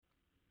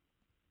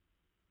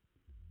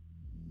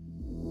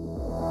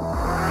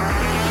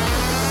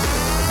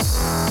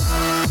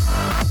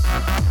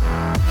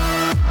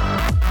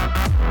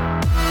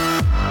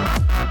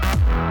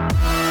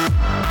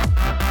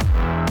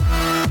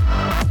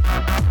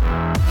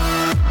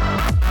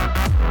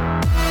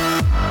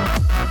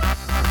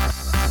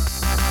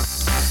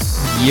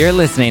You're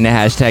listening to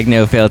Hashtag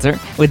No Filter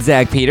with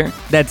Zach Peter.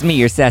 That's me,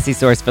 your sassy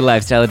source for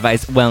lifestyle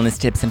advice, wellness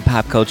tips, and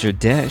pop culture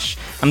dish.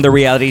 I'm the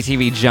reality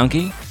TV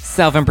junkie,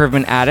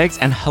 self-improvement addict,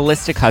 and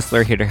holistic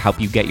hustler here to help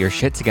you get your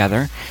shit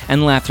together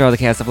and laugh through all the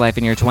chaos of life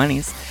in your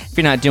 20s. If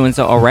you're not doing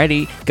so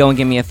already, go and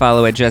give me a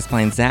follow at Just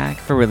Plain Zach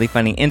for really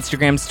funny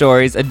Instagram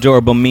stories,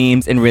 adorable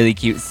memes, and really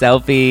cute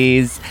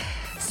selfies.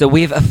 So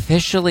we've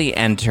officially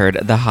entered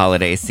the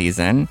holiday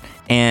season,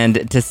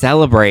 and to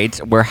celebrate,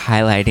 we're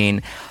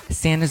highlighting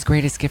Santa's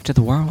greatest gift to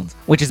the world,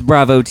 which is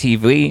Bravo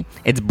TV.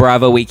 It's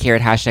Bravo Week here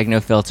at Hashtag No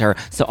Filter.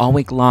 So all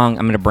week long,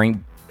 I'm going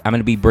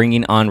to be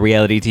bringing on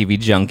reality TV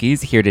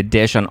junkies here to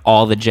dish on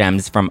all the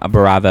gems from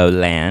Bravo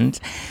land.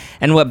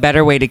 And what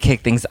better way to kick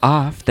things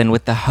off than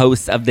with the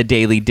hosts of the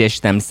Daily Dish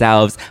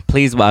themselves?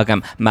 Please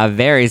welcome my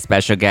very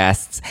special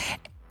guests,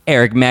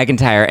 Eric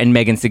McIntyre and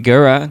Megan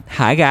Segura.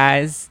 Hi,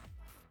 guys.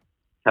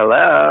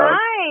 Hello.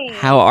 Hi.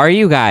 How are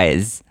you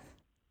guys?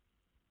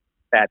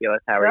 Fabulous.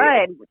 How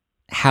are you? Good.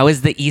 How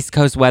is the East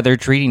Coast weather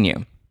treating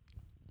you?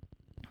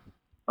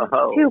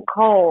 Oh. Too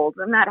cold.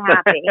 I'm not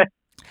happy.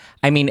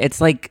 I mean, it's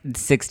like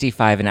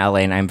 65 in LA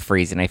and I'm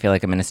freezing. I feel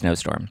like I'm in a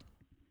snowstorm.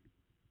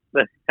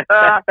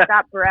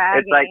 Stop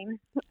bragging.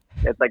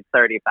 It's like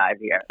 35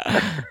 here.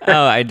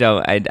 Oh, I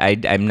don't.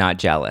 I'm not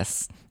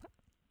jealous.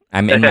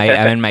 I'm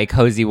in my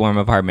cozy, warm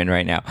apartment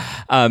right now.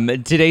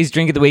 Today's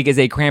drink of the week is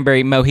a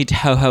cranberry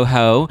mojito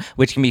ho,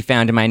 which can be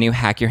found in my new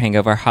Hack Your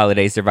Hangover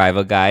Holiday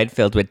Survival Guide,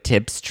 filled with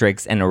tips,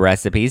 tricks, and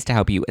recipes to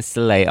help you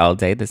slay all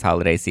day this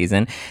holiday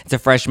season. It's a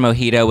fresh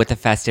mojito with a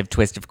festive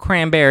twist of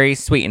cranberry,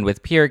 sweetened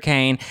with pure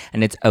cane,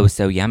 and it's oh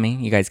so yummy.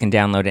 You guys can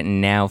download it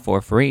now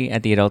for free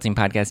at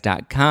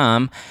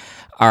theadultingpodcast.com.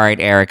 All right,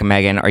 Eric and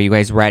Megan, are you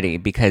guys ready?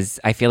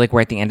 Because I feel like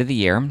we're at the end of the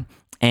year.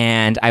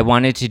 And I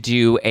wanted to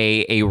do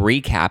a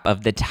recap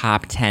of the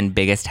top 10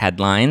 biggest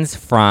headlines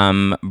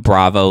from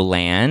Bravo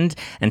land.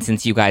 And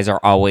since you guys are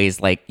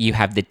always like, you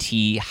have the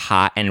tea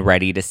hot and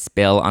ready to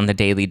spill on the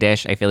Daily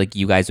Dish, I feel like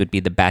you guys would be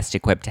the best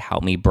equipped to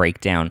help me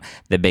break down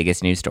the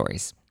biggest news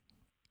stories.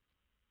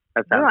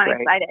 That sounds I'm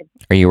great. excited.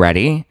 Are you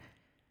ready?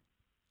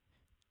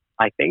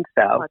 I think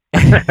so.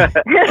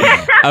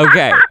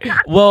 Okay.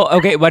 Well,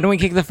 okay, why don't we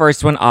kick the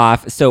first one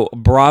off? So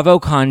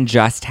BravoCon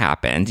just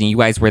happened, and you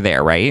guys were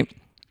there, right?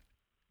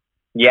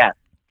 Yes.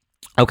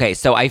 Okay,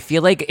 so I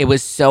feel like it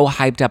was so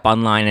hyped up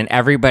online, and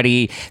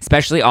everybody,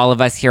 especially all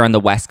of us here on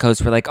the West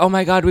Coast, were like, oh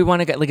my God, we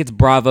want to get, like, it's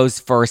Bravo's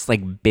first,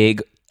 like,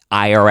 big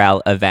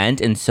IRL event,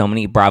 and so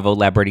many Bravo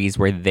celebrities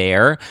were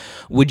there.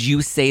 Would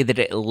you say that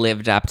it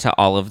lived up to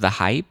all of the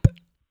hype?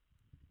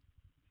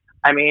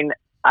 I mean,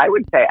 I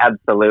would say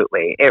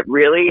absolutely. It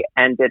really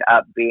ended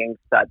up being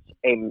such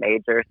a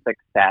major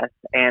success.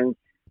 And,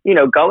 you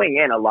know, going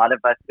in, a lot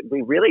of us,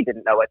 we really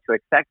didn't know what to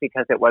expect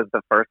because it was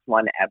the first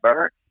one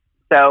ever.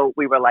 So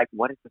we were like,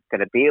 what is this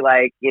going to be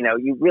like? You know,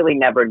 you really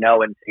never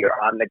know until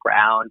you're on the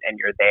ground and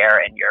you're there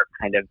and you're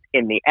kind of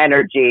in the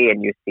energy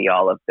and you see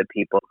all of the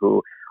people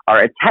who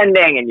are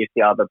attending and you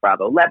see all the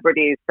Bravo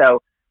celebrities.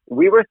 So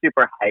we were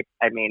super hyped,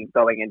 I mean,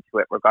 going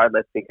into it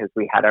regardless, because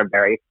we had our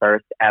very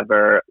first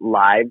ever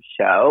live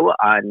show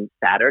on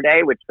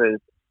Saturday, which was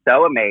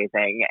so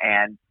amazing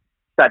and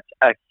such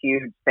a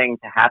huge thing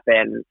to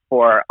happen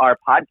for our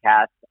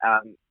podcast,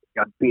 you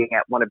know, being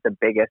at one of the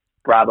biggest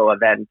Bravo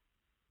events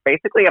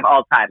basically of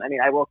all time. I mean,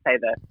 I will say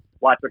the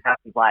Watch What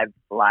Happens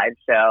live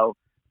show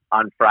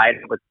on Friday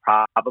was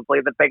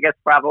probably the biggest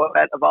Bravo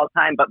event of all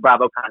time, but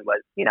BravoCon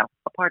was, you know,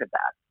 a part of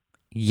that.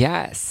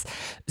 Yes.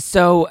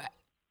 So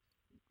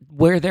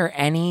were there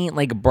any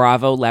like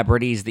Bravo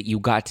celebrities that you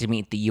got to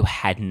meet that you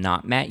had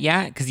not met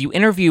yet? Because you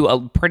interview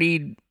a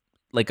pretty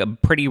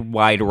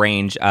wide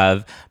range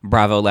of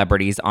Bravo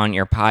celebrities on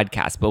your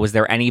podcast, but was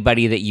there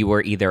anybody that you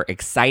were either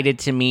excited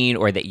to meet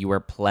or that you were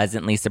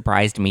pleasantly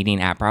surprised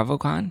meeting at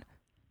BravoCon?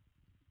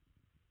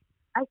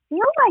 I feel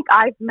like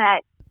I've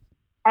met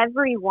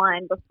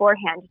everyone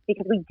beforehand just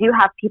because we do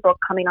have people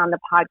coming on the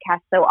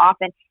podcast so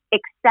often,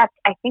 except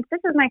I think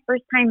this is my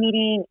first time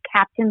meeting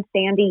Captain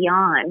Sandy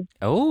Yawn.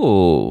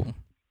 Oh,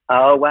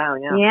 wow.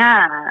 Yeah.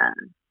 Yeah.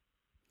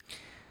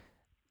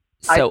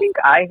 So, I think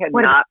I had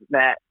not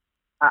met,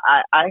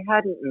 I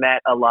hadn't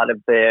met a lot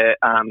of the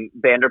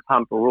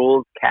Vanderpump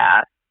Rules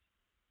cast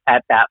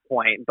at that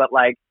point, but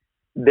like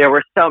there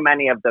were so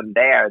many of them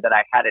there that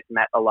I hadn't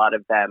met a lot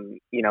of them,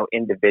 you know,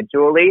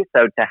 individually.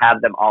 So to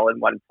have them all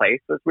in one place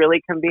was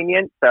really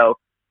convenient. So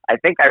I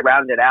think I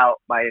rounded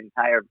out my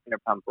entire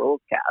Vanderpump Rules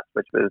cast,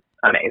 which was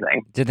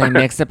amazing. did they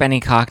mix up any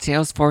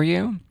cocktails for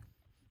you?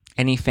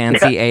 Any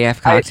fancy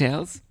AF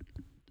cocktails?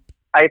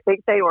 I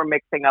think they were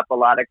mixing up a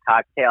lot of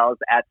cocktails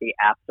at the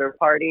after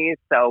parties.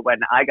 So when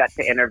I got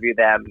to interview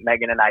them,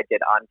 Megan and I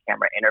did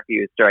on-camera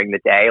interviews during the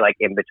day, like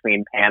in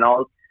between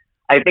panels.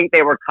 I think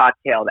they were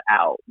cocktailed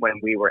out when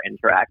we were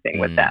interacting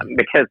with them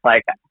because,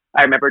 like,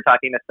 I remember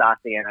talking to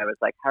Stassi and I was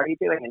like, how are you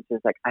doing? And she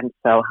was like, I'm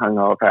so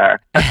hungover.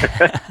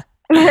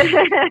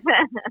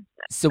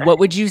 So what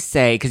would you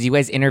say, because you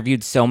guys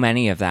interviewed so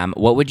many of them,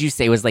 what would you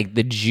say was like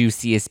the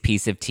juiciest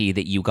piece of tea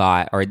that you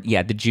got, or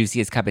the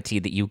juiciest cup of tea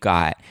that you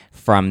got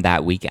from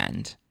that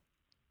weekend?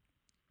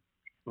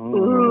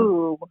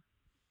 Ooh.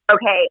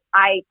 Okay,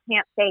 I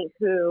can't say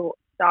who,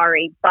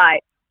 sorry,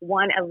 but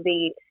one of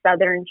the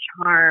Southern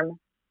Charm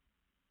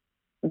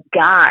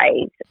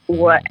guys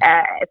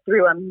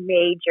threw a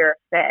major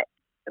fit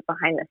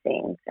behind the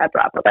scenes at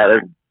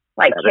BravoCon.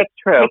 Like,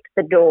 kicked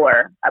the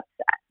door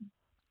upset.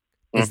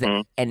 Is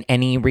there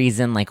any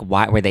reason, like,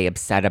 why were they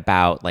upset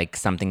about, like,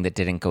 something that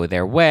didn't go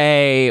their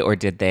way, or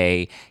did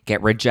they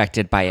get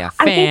rejected by a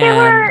fan? I think they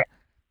were.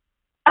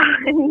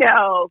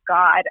 No,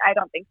 God, I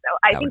don't think so.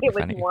 I think it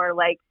was more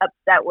like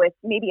upset with,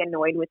 maybe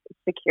annoyed with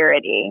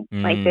security,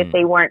 like that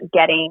they weren't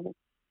getting.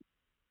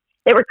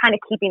 They were kind of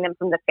keeping them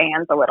from the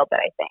fans a little bit,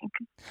 I think.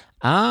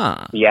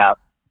 Ah, yeah,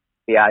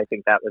 I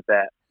think that was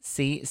it.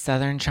 See,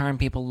 Southern Charm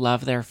people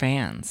love their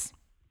fans.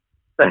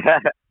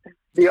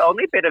 The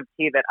only bit of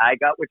tea that I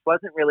got, which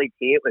wasn't really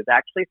tea, it was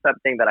actually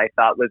something that I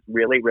thought was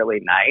really, really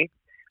nice.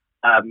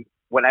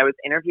 When I was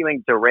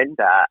interviewing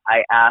Dorinda,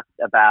 I asked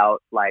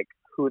about, like,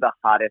 who the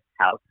hottest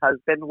house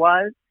husband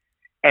was.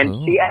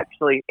 And she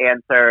actually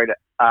answered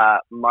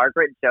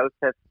Margaret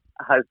Joseph's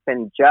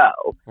husband,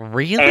 Joe.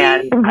 Really?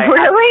 And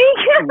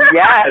really?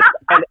 Yes.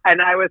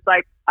 And I was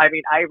like, I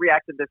mean, I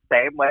reacted the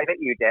same way that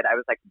you did. I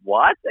was like,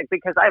 what? Like,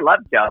 because I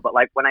love Joe, but,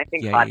 like, when I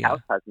think house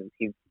husbands,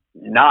 he's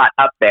not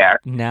up there.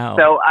 No.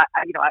 So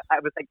I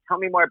was like, tell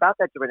me more about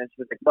that, Dorinda. And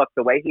she was like, look,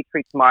 the way he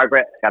treats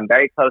Margaret, I'm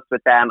very close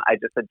with them. I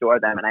just adore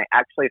them. And I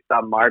actually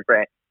saw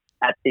Margaret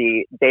at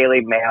the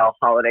Daily Mail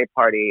holiday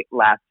party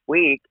last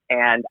week.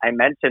 And I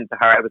mentioned to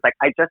her, I was like,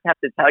 I just have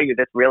to tell you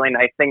this really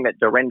nice thing that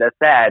Dorinda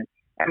said.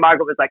 And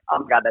Margaret was like, oh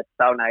my God, that's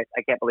so nice.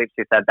 I can't believe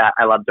she said that.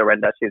 I love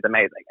Dorinda. She's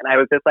amazing. And I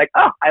was just like,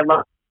 oh, I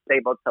love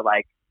able to,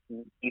 like,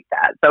 eat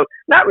that. So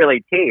not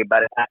really tea,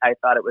 but I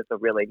thought it was a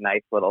really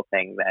nice little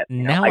thing that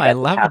I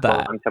love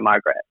that to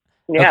Margaret.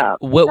 Yeah.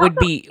 Okay. What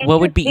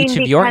would be each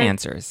of your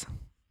answers?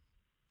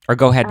 Or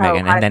go ahead,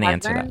 Megan, and then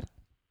answer that.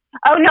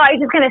 Oh no, I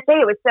was just going to say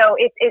it was so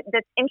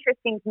that's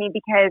interesting to me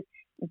because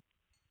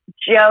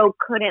Joe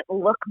couldn't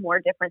look more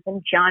different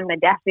than John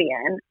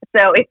Medesian.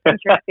 So it's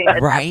interesting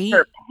that right?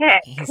 That's her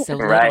pick. He's so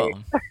little.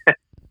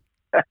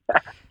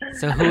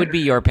 So who would be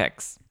your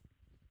picks?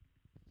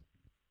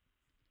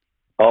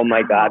 Oh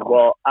my God.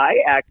 Well, I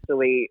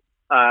actually,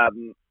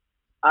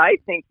 I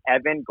think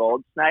Evan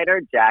Goldschneider,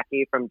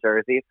 Jackie from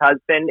Jersey's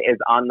husband, is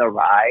on the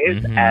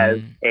rise as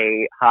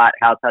a hot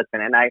house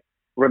husband. And I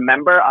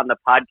remember on the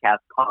podcast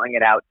calling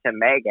it out to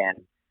Megan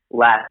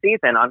last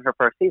season, on her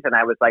first season.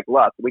 I was like,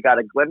 look, we got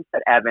a glimpse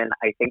at Evan.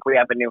 I think we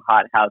have a new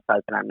hot house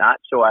husband. I'm not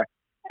sure.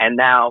 And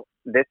now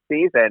this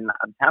season,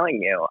 I'm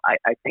telling you,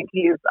 I think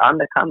he's on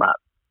the come up.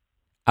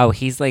 Oh,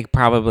 he's like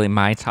probably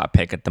my top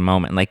pick at the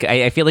moment. Like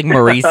I feel like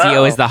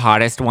Mauricio is the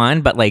hottest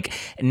one, but like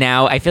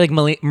now I feel like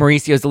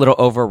Mauricio is a little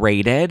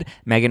overrated.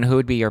 Megan, who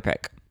would be your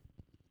pick?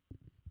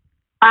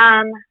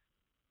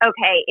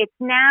 Okay, it's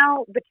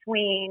now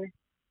between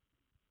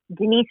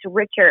Denise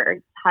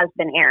Richards'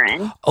 husband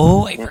Aaron.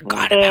 Oh, I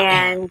forgot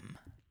about him.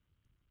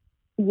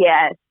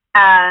 Yes,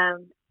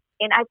 and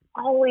I've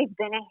always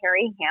been a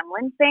Harry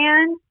Hamlin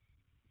fan,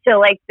 so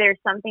like there's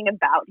something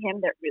about him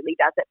that really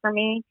does it for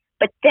me.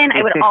 But then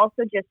I would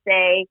also just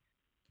say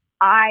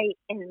I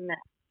kind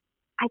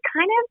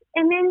of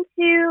am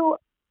into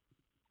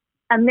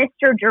a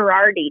Mr.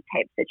 Girardi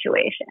type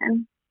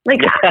situation. Like,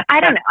 I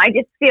don't know. I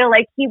just feel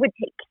like he would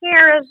take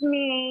care of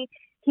me.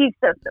 He's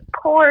so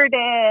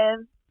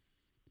supportive.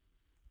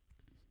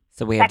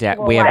 So we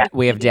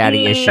have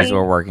daddy issues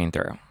we're working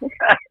through.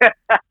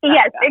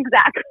 Yes,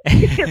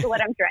 exactly. Is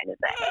what I'm trying to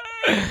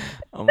say.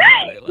 Oh my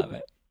God, I love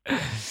it.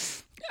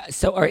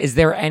 So is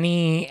there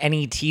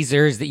any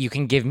teasers that you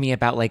can give me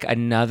about like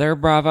another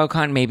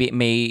BravoCon?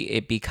 Maybe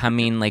it be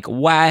coming like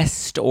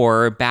west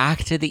or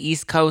back to the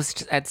East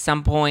Coast at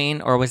some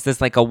point? Or was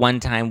this like a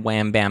one-time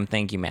wham bam,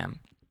 thank you, ma'am?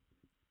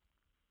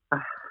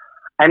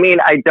 I mean,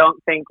 I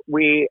don't think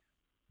we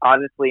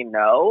honestly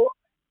know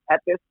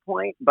at this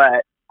point,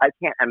 but I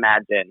can't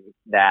imagine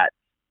that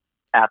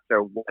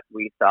after what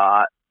we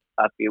saw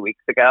a few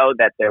weeks ago,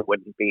 that there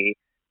wouldn't be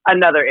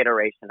another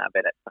iteration of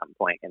it at some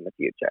point in the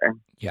future.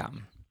 Yeah.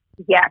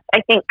 Yes,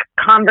 I think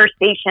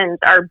conversations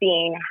are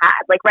being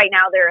had. Like right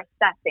now they're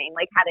assessing,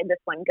 like, how did this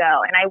one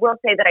go? And I will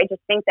say that I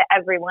just think that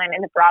everyone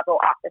in the Bravo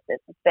offices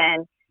has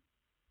been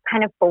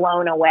kind of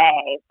blown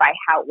away by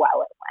how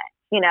well it went,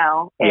 you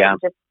know? And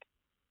just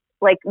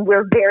like,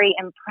 we're very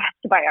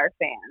impressed by our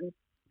fans.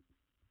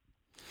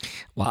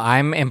 Well,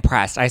 I'm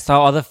impressed. I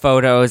saw all the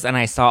photos and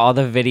I saw all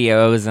the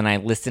videos and I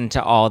listened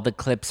to all the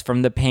clips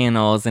from the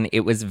panels and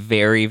it was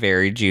very,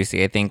 very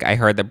juicy. I think I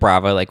heard that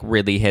Bravo like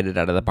really hit it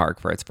out of the park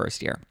for its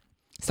first year.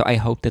 So I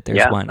hope that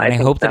there's one. And I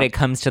hope that it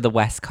comes to the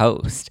West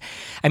Coast.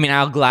 I mean,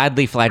 I'll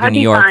gladly fly to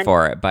New York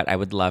for it, but I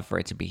would love for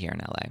it to be here in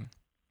LA.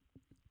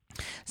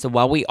 So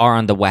while we are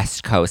on the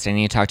West Coast, I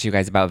need to talk to you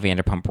guys about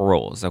Vanderpump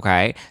Rules,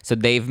 okay? So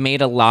they've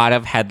made a lot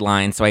of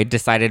headlines, so I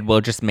decided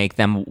we'll just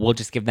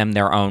give them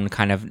their own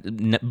kind of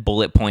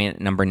bullet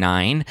point number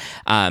 9.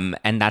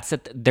 And that's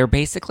that they're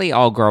basically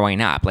all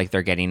growing up. Like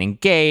they're getting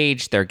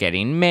engaged, they're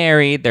getting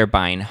married, they're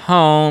buying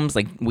homes.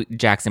 Like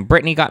Jax and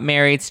Brittany got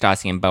married,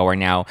 Stassi and Beau are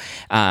now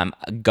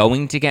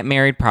going to get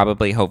married,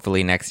 probably,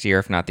 hopefully next year,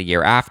 if not the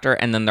year after.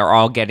 And then they're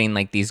all getting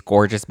like these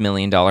gorgeous $1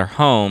 million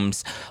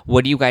homes.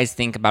 What do you guys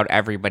think about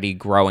everybody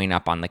growing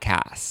up on the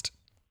cast?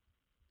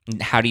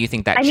 How do you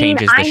think that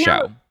changes the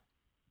show?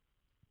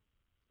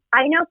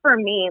 I know for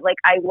me, like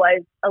I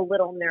was a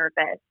little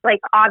nervous. Like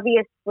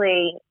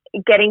obviously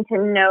getting to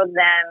know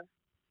them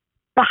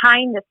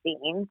behind the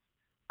scenes,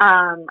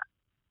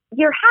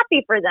 you're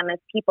happy for them as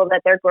people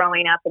that they're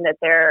growing up and that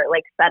they're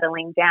like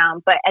settling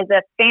down. But as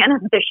a fan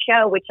of the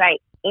show, which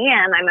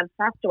I'm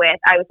obsessed with,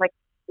 I was like,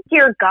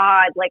 dear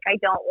God, like I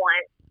don't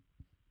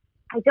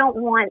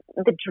want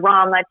the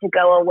drama to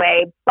go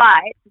away.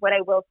 But what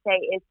I will say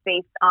is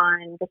based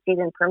on the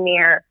season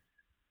premiere,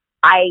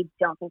 I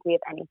don't think we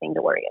have anything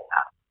to worry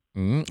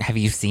about. Have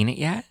you seen it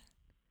yet?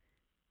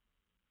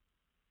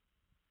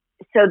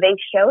 So they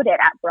showed it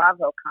at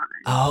BravoCon.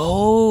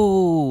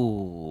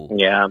 Oh.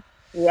 Yeah.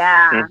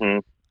 Yeah. Mm-hmm.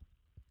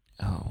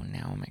 Oh,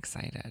 now I'm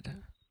excited.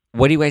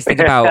 What do you guys think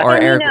about, or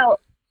Eric?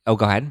 Oh,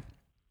 go ahead.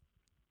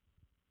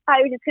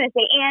 I was just going to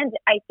say, and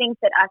I think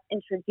that us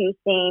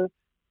introducing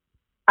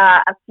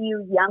a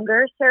few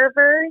younger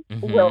servers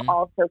will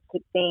also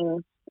keep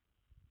things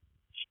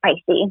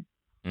spicy.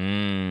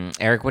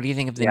 Eric, what do you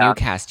think of the new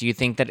cast? Do you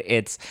think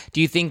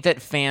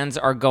that fans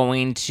are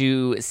going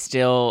to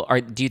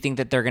do you think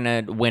that they're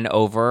going to win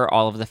over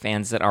all of the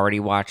fans that already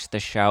watched the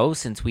show,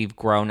 since we've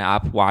grown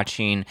up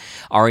watching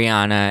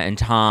Ariana and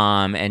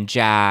Tom and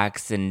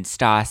Jax and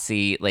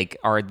Stassi, like,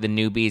 are the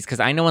newbies? Because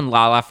I know when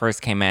Lala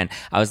first came in,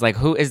 I was like,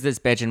 who is this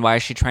bitch and why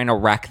is she trying to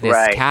wreck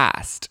this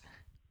cast?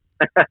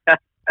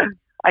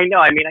 I know.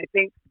 I mean, I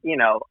think,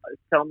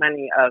 so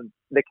many of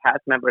the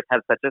cast members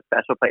have such a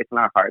special place in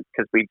our hearts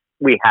because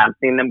we have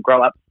seen them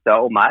grow up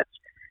so much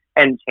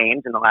and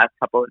change in the last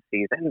couple of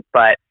seasons.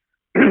 But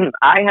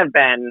I have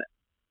been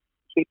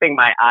keeping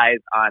my eyes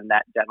on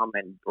that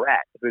gentleman,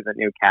 Brett, who's a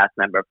new cast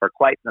member for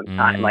quite some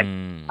time. Like,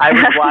 I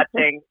was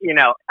watching,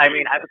 I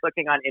was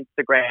looking on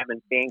Instagram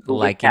and seeing who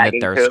was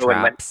tagging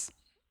who.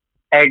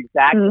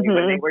 Exactly.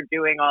 When they were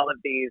doing all of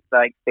these,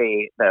 like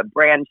the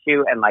brand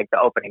shoot and like the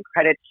opening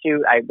credits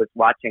shoot, I was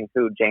watching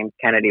who James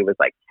Kennedy was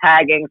like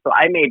tagging. So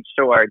I made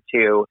sure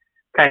to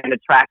kind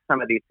of track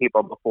some of these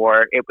people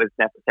before it was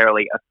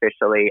necessarily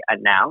officially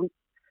announced.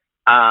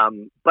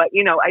 But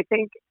I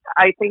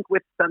think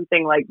with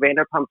something like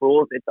Vanderpump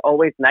Rules, it's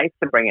always nice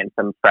to bring in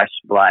some fresh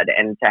blood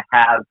and to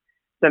have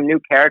some new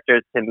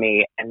characters to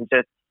meet, and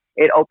just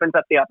it opens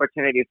up the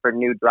opportunities for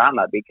new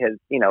drama because,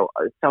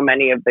 so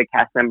many of the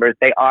cast members,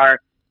 they are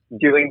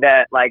doing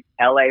that like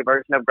LA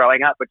version of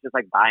growing up, which is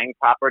like buying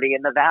property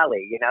in the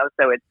valley,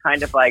 So it's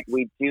kind of like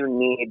we do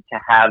need to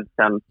have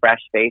some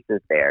fresh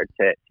faces there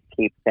to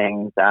keep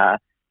things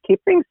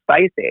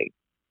spicy.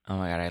 Oh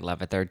my God, I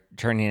love it. They're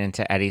turning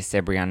into Eddie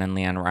Cibrian and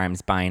Leanne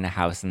Rimes buying a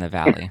house in the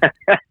valley.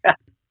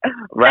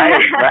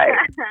 Right.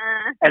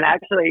 And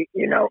actually,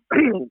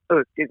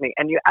 excuse me.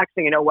 And you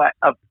know what?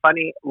 A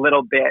funny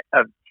little bit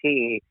of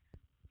tea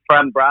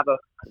from Bravo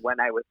when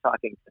I was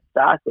talking to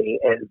Stassi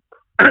is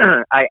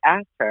I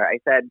asked her, I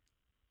said,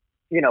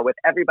 with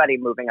everybody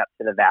moving up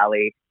to the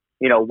valley,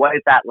 what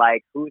is that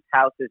like? Whose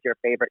house is your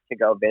favorite to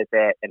go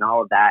visit and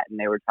all of that? And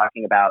they were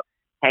talking about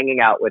hanging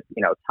out with,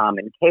 Tom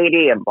and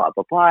Katie and blah,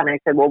 blah, blah. And I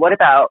said, well, what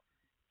about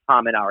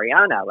Tom and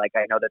Ariana? Like,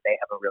 I know that they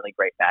have a really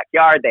great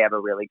backyard. They have a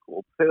really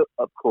cool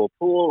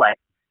pool. Like,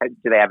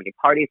 do they have any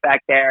parties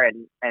back there?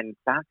 And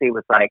Stassi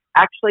was like,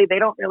 actually, they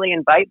don't really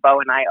invite Beau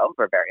and I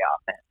over very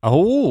often.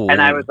 Oh.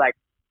 And I was like,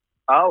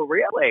 oh,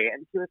 really?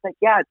 And she was like,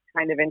 yeah, it's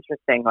kind of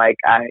interesting. Like,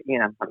 I'm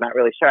not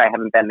really sure. I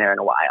haven't been there in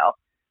a while.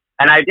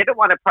 And I didn't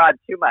want to prod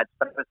too much,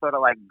 but it was sort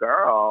of like,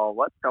 girl,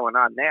 what's going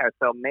on there?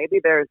 So maybe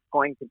there's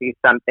going to be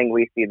something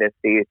we see this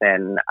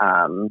season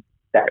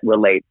that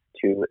relates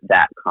to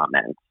that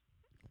comment.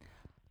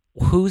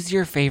 Who's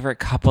your favorite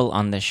couple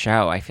on the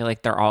show? I feel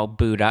like they're all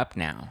booed up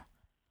now.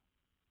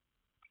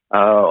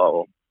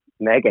 Oh,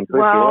 Megan, who's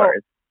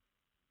yours?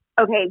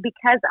 Okay,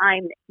 because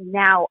I'm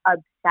now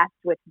obsessed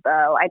with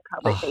Beau, I'd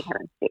probably say him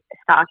and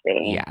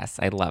Stassi. Yes,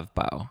 I love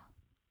Beau.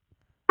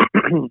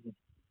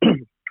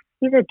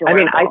 He's adorable. I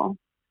mean,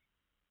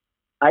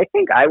 I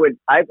think I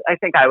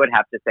would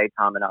have to say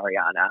Tom and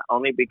Ariana,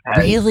 only because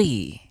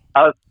really,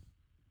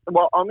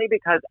 only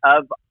because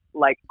of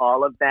like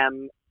all of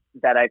them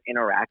that I've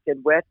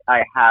interacted with.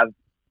 I have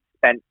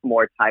spent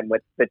more time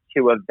with the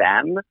two of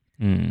them.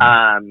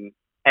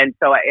 And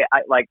so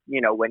I like,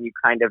 when you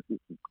kind of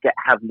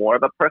have more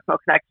of a personal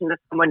connection to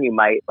someone, you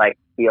might like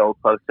feel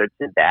closer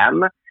to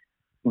them.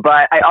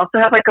 But I also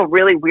have like a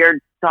really weird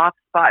soft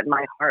spot in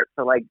my heart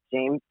for like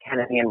James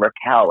Kennedy and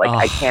Raquel. Like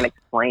I can't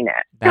explain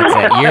it. That's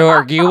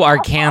it. You are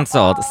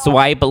canceled.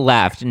 Swipe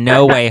left.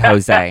 No way,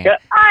 Jose.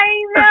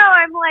 I know.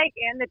 I'm like,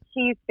 and the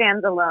cheese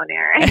stands alone,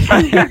 Aaron.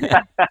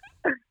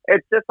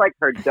 It's just like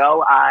her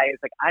doe eyes.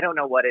 Like I don't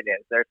know what it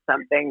is. There's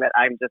something that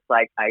I'm just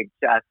like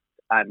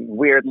I'm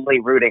weirdly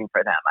rooting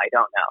for them. I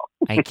don't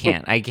know.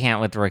 I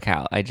can't with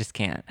Raquel. I just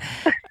can't.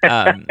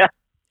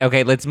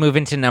 Okay, let's move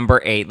into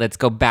number 8. Let's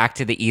go back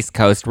to the East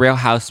Coast. Real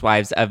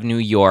Housewives of New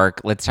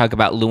York. Let's talk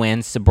about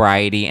Luann's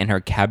sobriety and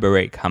her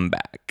cabaret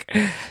comeback.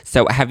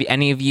 So have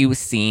any of you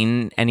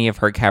seen any of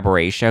her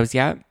cabaret shows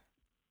yet?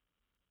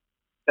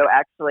 So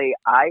actually,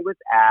 I was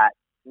at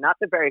not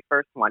the very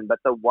first one, but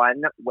the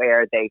one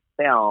where they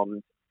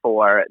filmed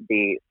for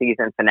the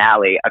season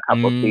finale a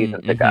couple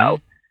seasons ago.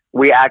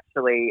 We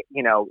actually,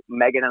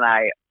 Megan and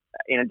I,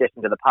 in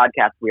addition to the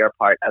podcast, we are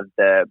part of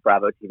the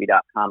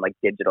BravoTV.com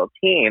digital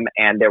team,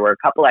 and there were a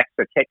couple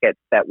extra tickets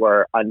that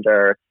were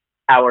under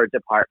our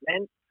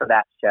department for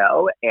that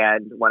show.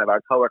 And one of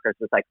our coworkers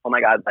was like, "Oh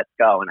my God, let's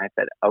go!" And I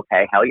said,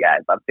 "Okay, hell yeah,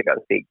 I'd love to go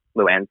see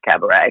Luann's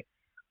cabaret."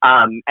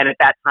 And at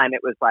that time,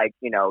 it was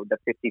the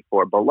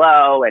 54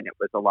 Below, and it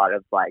was a lot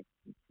of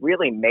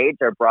really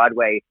major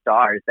Broadway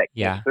stars that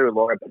came through.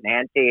 Laura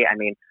Benanti. I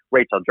mean,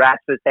 Rachel Dratch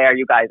was there.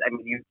 You guys,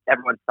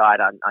 everyone saw it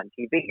on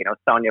TV.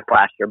 Sonia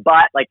Flash Your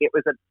Butt. It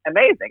was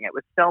amazing. It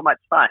was so much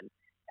fun.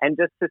 And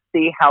just to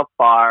see how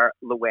far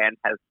Luann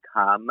has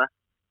come,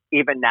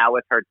 even now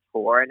with her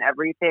tour and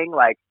everything.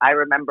 I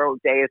remember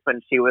days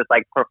when she was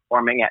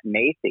performing at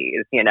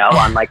Macy's, on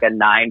a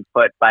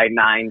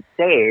 9-foot-by-9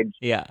 stage.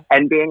 Yeah.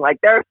 And being like,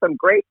 there are some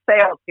great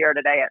sales here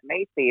today at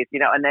Macy's,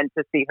 and then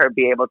to see her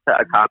be able to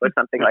accomplish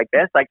something like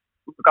this,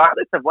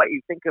 regardless of what you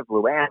think of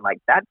Luann,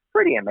 that's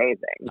pretty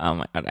amazing. Oh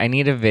my God. I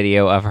need a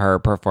video of her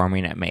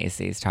performing at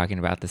Macy's talking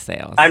about the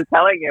sales. I'm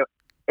telling you,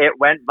 it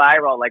went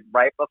viral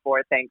right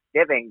before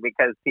Thanksgiving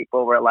because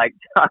people were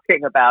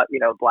talking about,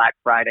 Black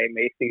Friday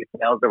Macy's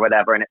sales or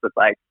whatever. And it was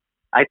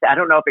I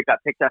don't know if it got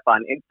picked up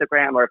on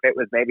Instagram or if it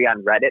was maybe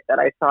on Reddit that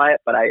I saw it,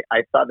 but I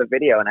saw the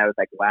video and I was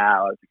like,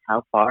 wow,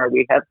 how far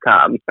we have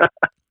come.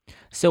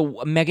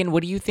 So, Megan,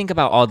 what do you think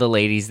about all the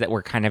ladies that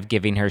were kind of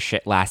giving her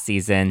shit last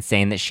season,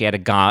 saying that she had a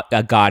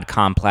god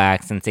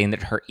complex and saying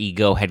that her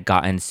ego had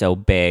gotten so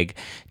big?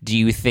 Do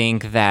you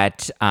think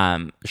that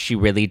she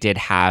really did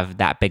have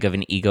that big of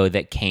an ego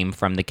that came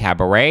from the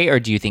cabaret, or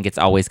do you think it's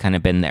always kind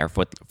of been there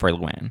for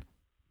Luann?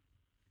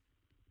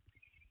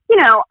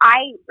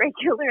 I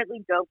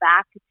regularly go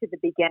back to the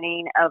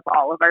beginning of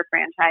all of our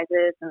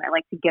franchises, and I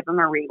like to give them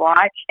a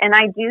rewatch. And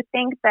I do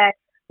think that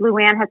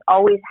Luann has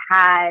always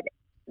had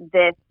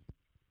this.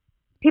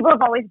 People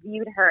have always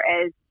viewed her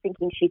as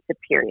thinking she's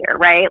superior,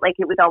 right?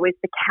 It was always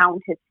the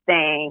Countess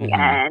thing,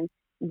 and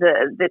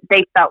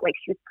they felt like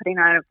she was putting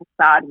on a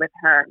facade with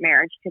her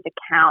marriage to the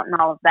Count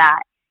and all of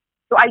that.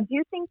 So I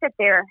do think that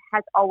there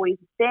has always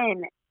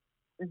been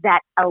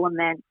that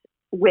element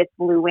with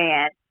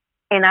Luann,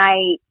 and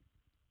I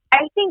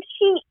think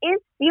she is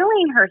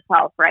feeling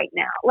herself right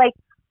now.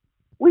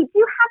 We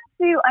do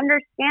have to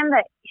understand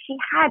that she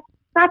had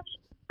such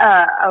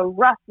a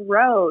rough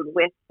road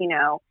with,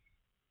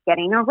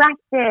 getting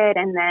arrested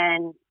and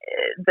then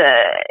the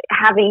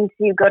having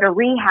to go to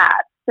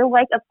rehab. So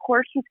of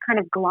course she's kind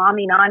of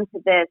glomming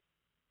onto this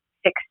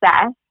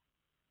success.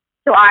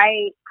 So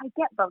I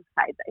get both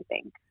sides, I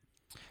think.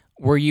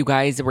 Were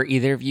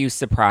either of you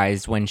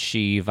surprised when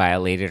she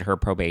violated her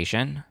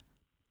probation?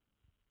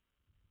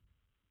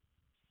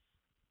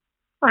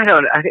 I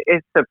don't know.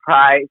 It's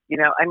surprised.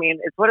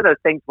 It's one of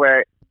those things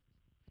where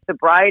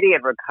sobriety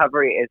and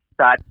recovery is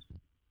such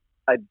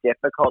a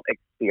difficult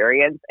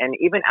experience. And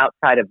even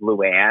outside of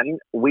Luann,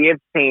 we have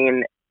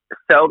seen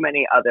so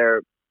many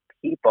other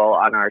people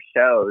on our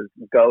shows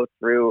go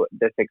through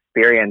this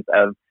experience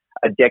of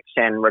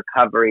addiction,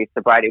 recovery,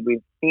 sobriety.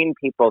 We've seen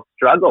people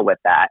struggle with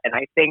that. And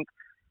I think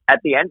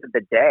at the end of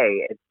the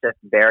day, it's just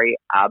very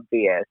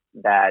obvious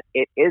that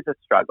it is a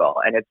struggle.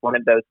 And it's one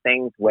of those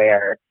things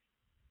where,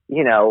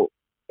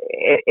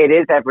 it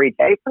is every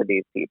day for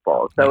these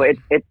people. So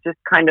it's just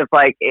kind of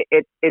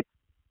it's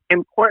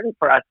important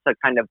for us to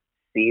kind of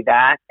see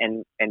that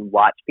and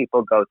watch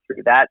people go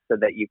through that so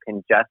that you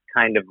can just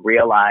kind of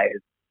realize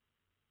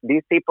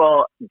these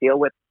people deal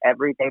with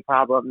everyday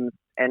problems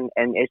and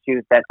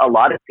issues that a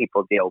lot of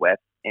people deal with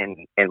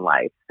in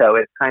life. So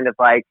it's kind of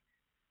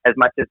as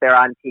much as they're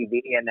on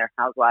TV and they're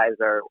housewives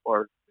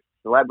or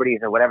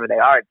celebrities or whatever they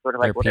are, it's sort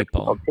of they're what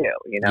people too,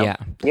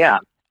 Yeah.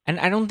 And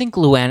I don't think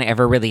Luann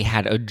ever really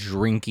had a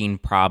drinking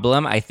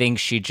problem. I think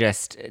she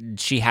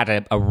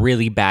had a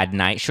really bad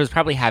night. She was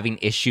probably having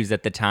issues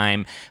at the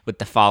time with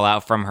the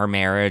fallout from her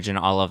marriage and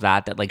all of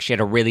that she had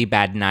a really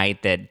bad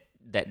night that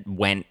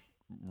went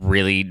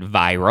really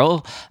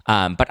viral.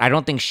 But I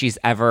don't think she's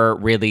ever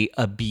really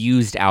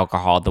abused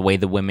alcohol the way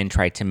the women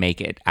tried to make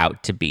it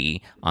out to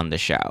be on the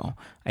show.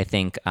 I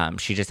think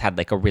she just had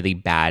a really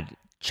bad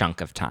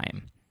chunk of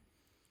time.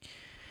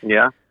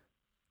 Yeah.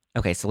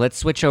 Okay, so let's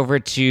switch over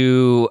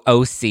to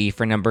OC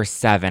for number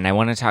 7. I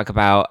want to talk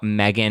about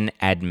Megan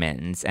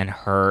Edmonds and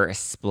her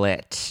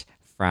split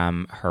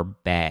from her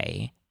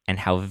bae and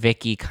how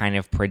Vicky kind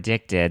of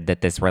predicted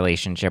that this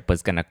relationship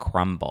was going to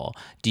crumble.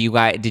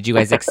 Did you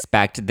guys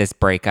expect this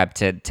breakup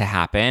to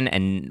happen?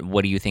 And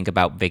what do you think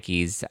about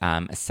Vicky's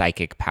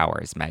psychic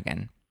powers,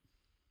 Megan?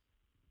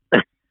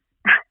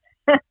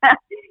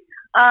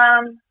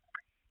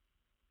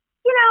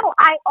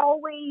 I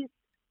always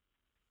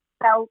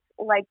felt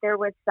like there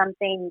was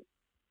something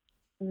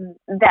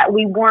that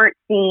we weren't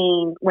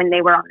seeing when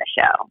they were on the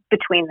show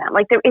between them.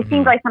 Like it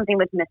seemed like something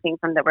was missing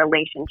from the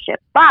relationship.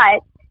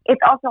 But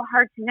it's also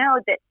hard to know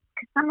that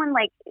because someone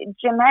like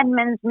Jim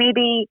Edmonds,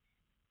 maybe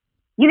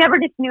you never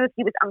just knew if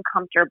he was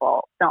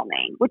uncomfortable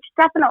filming, which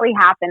definitely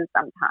happens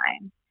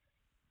sometimes.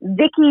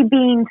 Vicky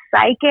being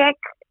psychic,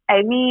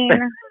 I mean,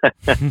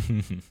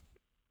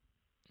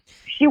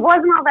 she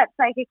wasn't all that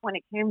psychic when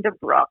it came to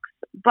Brooks,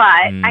 but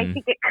I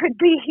think it could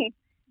be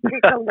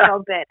just a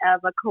little bit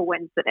of a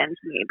coincidence,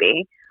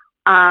 maybe.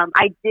 I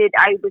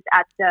was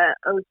at the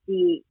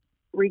OC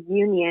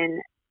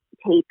reunion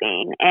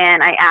taping,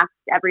 and I asked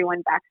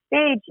everyone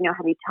backstage,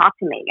 have you talked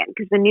to Megan?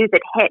 Because the news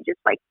had hit just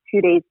like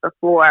 2 days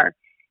before,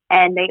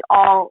 and they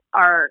all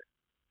are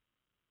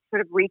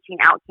sort of reaching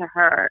out to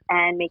her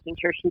and making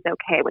sure she's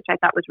okay, which I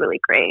thought was really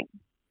great.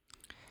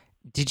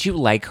 Did you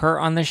like her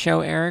on the show,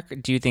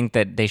 Eric? Do you think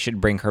that they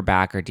should bring her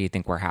back, or do you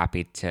think we're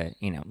happy to,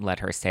 let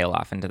her sail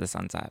off into the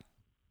sunset?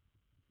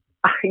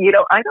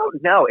 I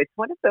don't know. It's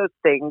one of those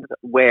things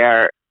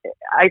where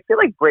I feel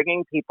like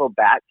bringing people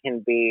back can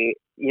be,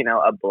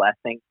 a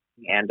blessing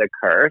and a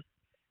curse.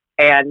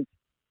 And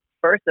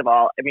first of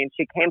all, I mean,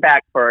 she came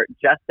back for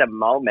just a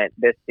moment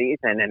this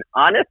season and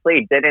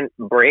honestly didn't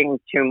bring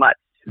too much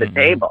to the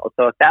table.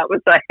 So if that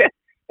was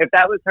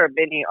her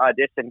mini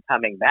audition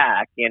coming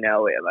back, I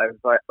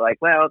was like,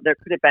 well, there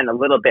could have been a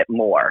little bit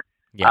more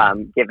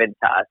given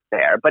to us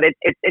there. But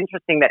it's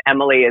interesting that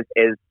Emily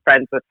is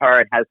friends with her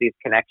and has these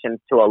connections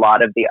to a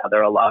lot of the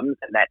other alums,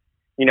 and that,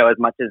 as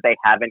much as they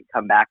haven't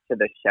come back to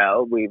the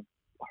show, we've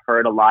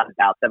heard a lot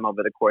about them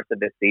over the course of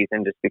this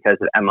season just because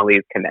of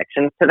Emily's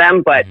connections to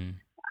them. But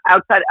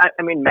outside,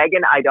 I mean,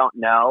 Megan, I don't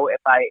know if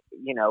I,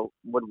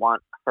 would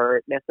want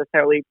her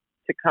necessarily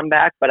to come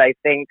back, but I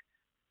think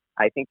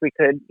we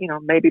could,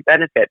 maybe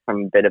benefit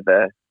from a bit of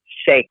a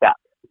shake up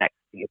next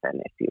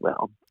season, if you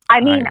will. I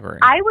mean,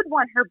 I would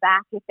want her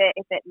back if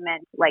it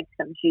meant like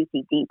some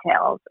juicy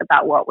details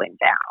about what went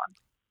down.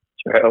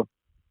 True.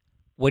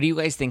 What do you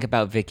guys think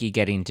about Vicky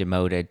getting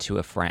demoted to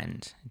a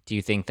friend? Do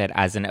you think that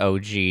as an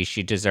OG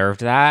she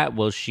deserved that?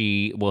 Will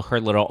her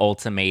little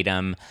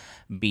ultimatum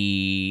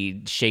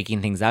be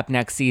shaking things up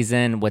next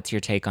season? What's your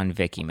take on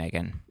Vicky,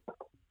 Megan?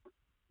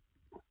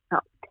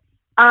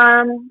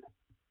 I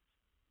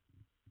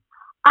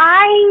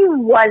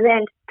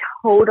wasn't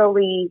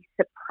totally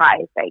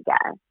surprised, I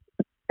guess.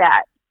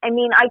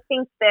 I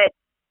think that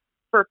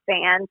for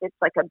fans, it's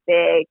like a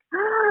big,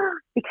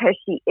 because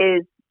she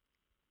is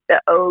the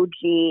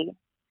OG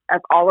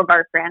of all of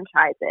our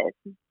franchises.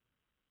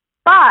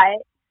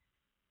 But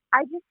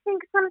I just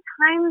think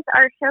sometimes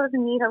our shows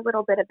need a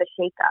little bit of a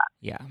shake-up.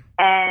 Yeah.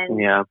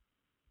 And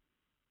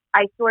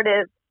I sort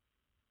of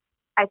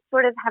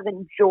have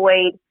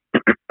enjoyed,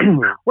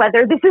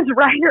 whether this is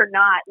right or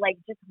not, like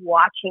just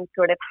watching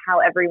sort of how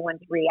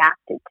everyone's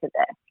reacted to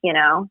this,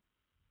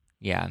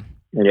 Yeah.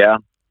 Yeah.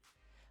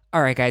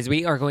 All right, guys,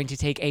 we are going to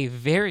take a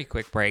very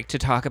quick break to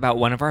talk about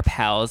one of our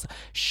pals,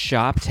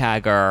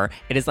 ShopTagger.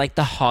 It is like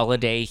the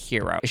holiday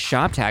hero.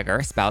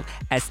 ShopTagger, spelled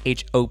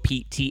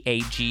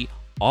SHOPTAGR,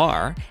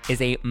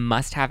 is a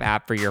must-have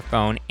app for your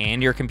phone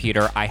and your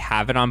computer. I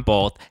have it on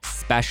both,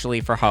 especially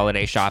for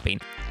holiday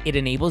shopping. It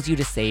enables you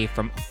to save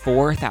from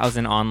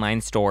 4,000 online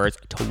stores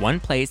to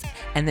one place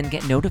and then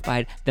get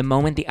notified the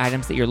moment the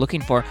items that you're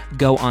looking for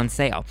go on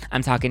sale.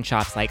 I'm talking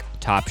shops like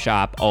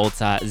Topshop,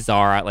 Ulta,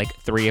 Zara, like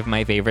 3 of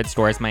my favorite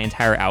stores. My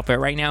entire outfit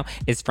right now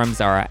is from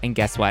Zara, and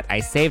guess what? I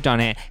saved on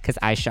it because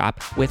I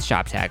shop with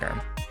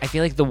ShopTagger. I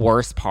feel like the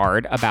worst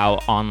part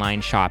about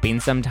online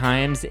shopping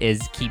sometimes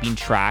is keeping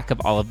track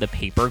of all of the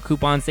paper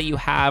coupons that you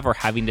have or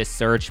having to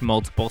search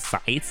multiple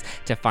sites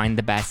to find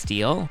the best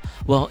deal.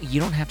 Well,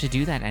 you don't have to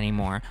do that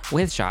anymore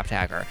with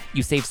ShopTagger.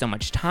 You save so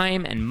much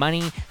time and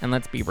money, and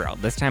let's be real,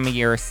 this time of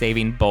year,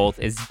 saving both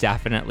is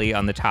definitely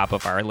on the top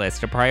of our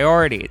list of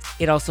priorities.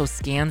 It also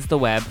scans the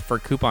web for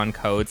coupon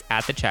codes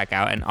at the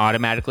checkout and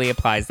automatically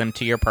applies them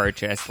to your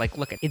purchase. Like,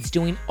 look, it's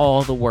doing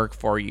all the work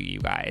for you, you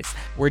guys.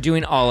 We're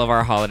doing all of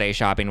our holiday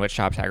shopping with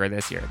ShopTagger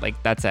this year.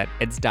 Like, that's it.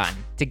 It's done.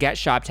 To get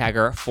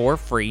ShopTagger for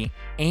free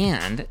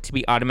and to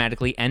be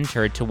automatically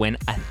entered to win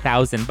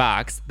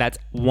 $1,000, that's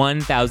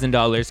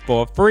 $1,000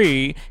 for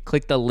free,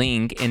 click the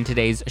link in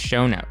today's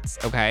show notes,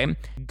 okay?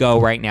 Go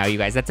right now, you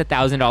guys. That's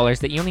 $1,000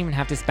 that you don't even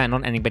have to spend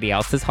on anybody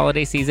else this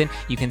holiday season.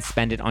 You can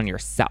spend it on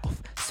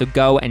yourself. So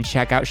go and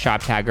check out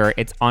ShopTagger.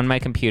 It's on my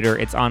computer.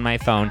 It's on my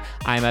phone.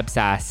 I'm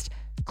obsessed.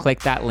 Click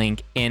that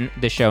link in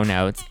the show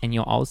notes, and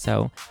you'll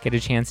also get a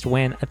chance to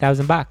win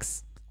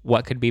 $1,000.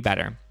 What could be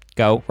better?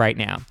 Go right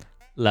now.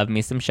 Love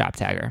me some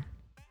ShopTagger.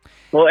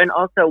 Well, and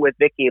also with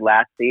Vicky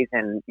last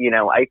season,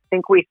 I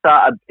think we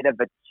saw a bit of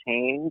a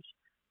change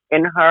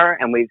in her,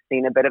 and we've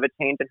seen a bit of a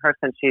change in her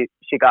since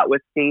she got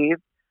with Steve.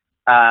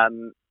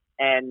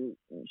 And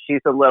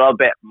she's a little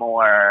bit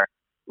more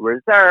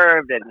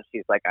reserved, and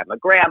she's like, I'm a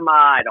grandma,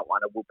 I don't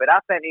want to whoop it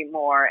up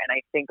anymore. And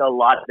I think a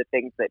lot of the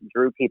things that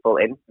drew people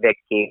into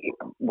Vicky,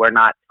 we're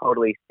not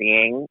totally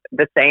seeing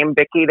the same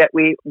Vicky that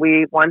we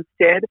once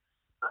did.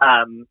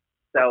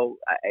 So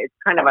it's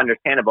kind of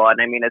understandable.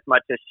 And I mean, as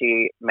much as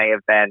she may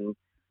have been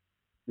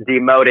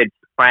demoted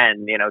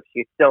friend,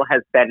 she still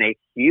has been a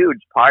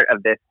huge part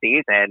of this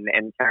season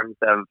in terms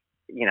of,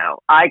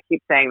 I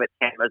keep saying that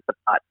Tamara's the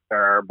pot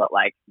stirrer, but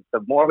like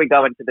the more we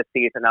go into the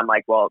season, I'm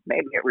like, well,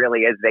 maybe it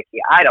really is Vicky.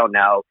 I don't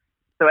know.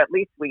 So at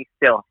least we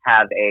still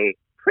have a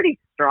pretty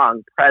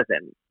strong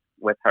presence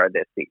with her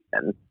this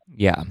season.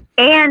 Yeah.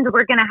 And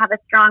we're going to have a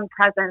strong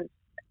presence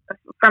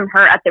from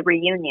her at the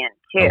reunion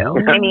too. Oh.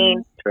 I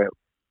mean, True.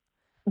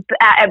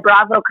 At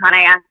BravoCon,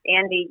 I asked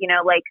Andy,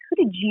 who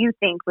did you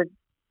think was,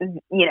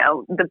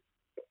 the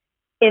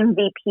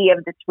MVP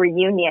of this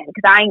reunion?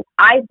 Because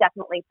I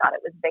definitely thought it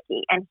was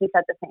Vicky, and he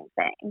said the same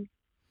thing.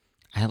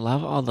 I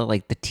love all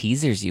the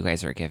teasers you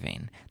guys are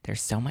giving.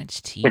 There's so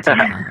much tea to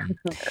come.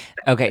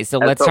 Okay, so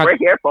let's talk. That's what we're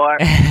here for.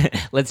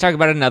 Let's talk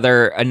about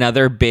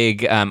another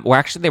big. Well,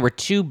 actually, there were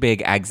two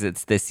big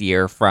exits this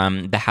year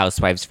from the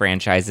Housewives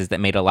franchises that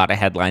made a lot of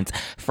headlines.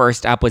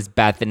 First up was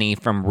Bethany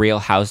from Real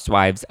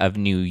Housewives of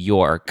New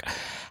York.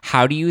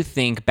 How do you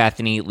think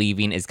Bethany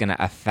leaving is going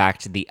to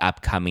affect the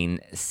upcoming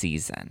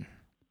season?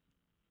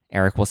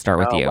 Eric, we'll start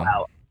with you.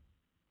 Wow.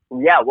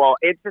 Yeah, well,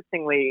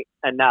 interestingly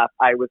enough,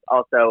 I was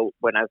also,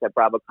 when I was at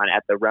BravoCon,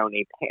 at the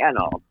Roni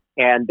panel,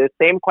 and the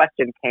same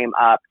question came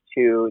up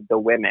to the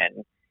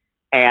women,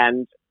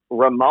 and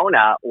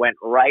Ramona went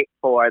right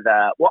for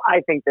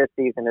I think this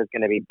season is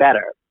going to be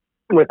better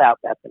without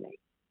Bethany.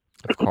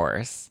 Of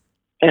course.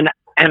 And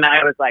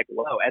I was like,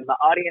 whoa. And the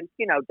audience,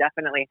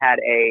 definitely had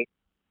a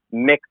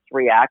mixed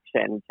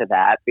reaction to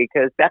that,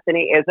 because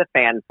Bethany is a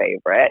fan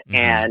favorite,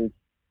 and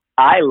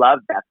I love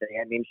Bethany.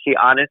 I mean, she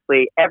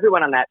honestly,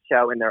 everyone on that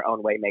show in their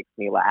own way makes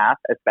me laugh,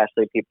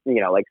 especially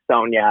people, like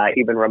Sonia,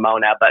 even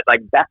Ramona. But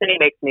like Bethany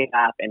makes me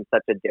laugh in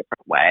such a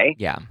different way.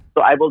 Yeah.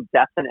 So I will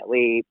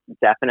definitely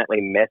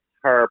miss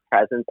her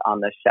presence on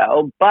the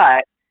show.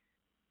 But,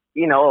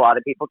 a lot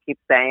of people keep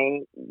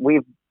saying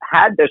we've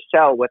had the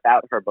show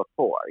without her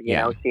before. You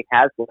know, she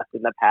has left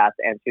in the past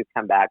and she's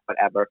come back,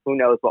 whatever. Who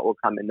knows what will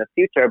come in the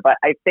future. But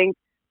I think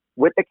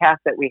with the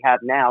cast that we have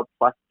now,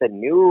 plus the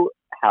new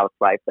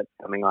housewife that's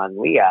coming on,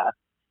 Leah,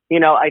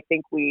 I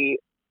think we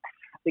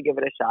have to give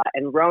it a shot.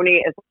 And Roni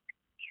is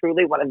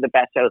truly one of the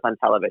best shows on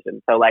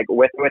television. So like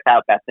with or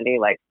without Bethany,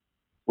 like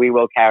we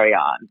will carry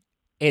on.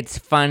 It's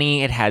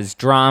funny. It has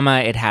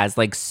drama. It has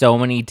like so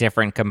many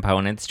different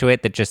components to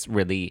it that just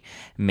really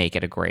make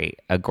it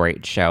a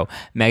great show.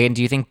 Megan,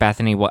 do you think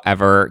Bethany will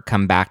ever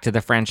come back to the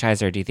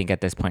franchise, or do you think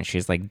at this point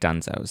she's like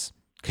dunzos?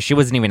 Because she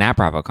wasn't even at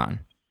BravoCon.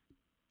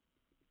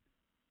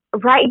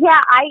 Right.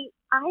 Yeah.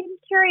 I'm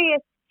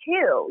curious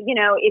too,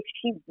 if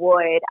she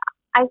would.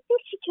 I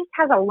think she just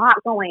has a lot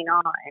going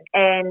on,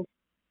 and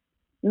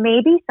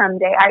maybe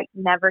someday, I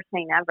never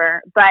say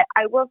never, but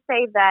I will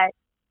say that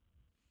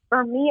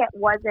for me, it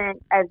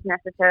wasn't as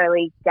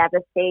necessarily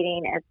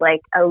devastating as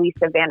like a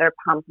Lisa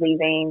Vanderpump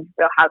leaving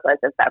Real Housewives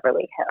of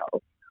Beverly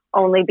Hills,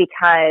 only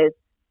because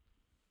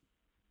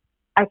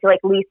I feel like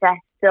Lisa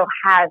still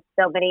has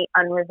so many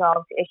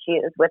unresolved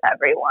issues with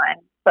everyone.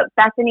 But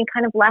Bethany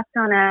kind of left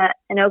on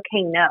an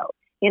okay note,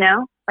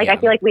 I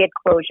feel like we had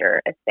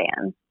closure as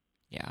fans.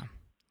 Yeah.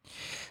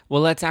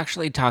 Well, let's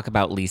actually talk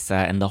about Lisa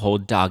and the whole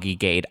doggy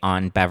gate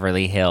on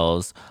Beverly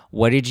Hills.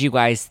 What did you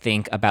guys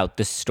think about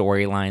the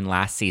storyline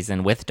last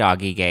season with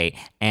Doggy Gate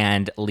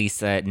and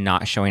Lisa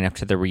not showing up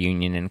to the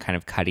reunion and kind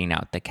of cutting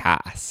out the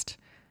cast?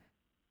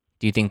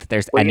 Do you think that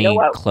there's any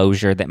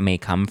closure that may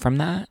come from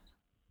that?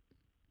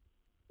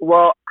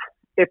 Well,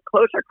 if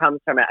closure comes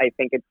from it, I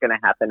think it's going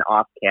to happen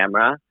off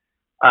camera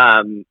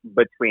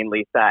between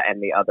Lisa and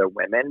the other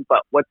women.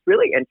 But what's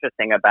really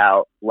interesting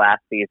about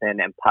last season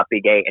and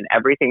Puppygate and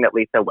everything that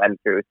Lisa went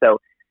through. So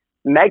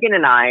Megan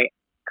and I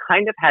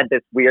kind of had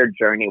this weird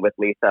journey with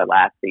Lisa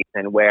last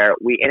season where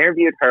we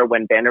interviewed her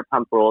when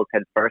Vanderpump Rules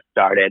had first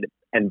started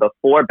and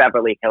before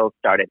Beverly Hills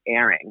started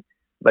airing,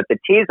 but the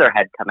teaser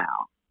had come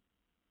out.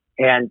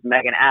 And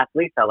Megan asked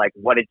Lisa, like,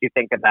 what did you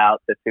think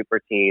about the super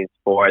tease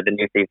for the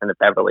new season of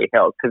Beverly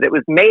Hills? Because it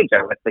was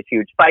major with the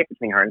huge fight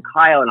between her and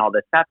Kyle and all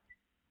this stuff.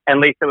 And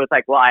Lisa was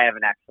like, well, I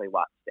haven't actually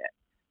watched it.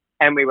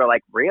 And we were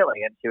like,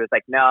 really? And she was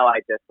like, no,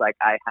 I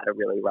had a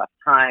really rough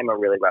time, a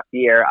really rough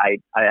year. I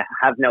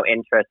have no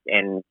interest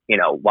in,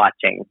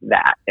 watching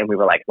that. And we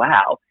were like,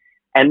 wow.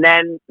 And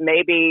then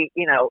maybe,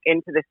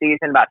 into the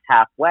season, about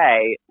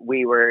halfway,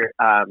 we were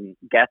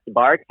guest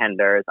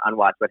bartenders on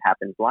Watch What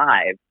Happens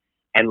Live.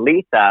 And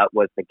Lisa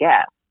was the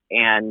guest.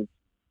 And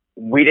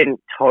we didn't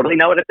totally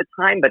know it at the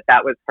time, but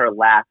that was her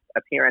last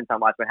appearance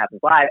on Watch What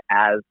Happens Live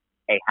as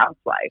a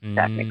housewife,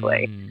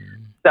 technically.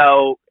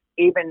 So,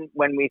 even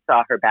when we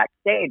saw her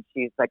backstage,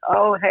 she's like,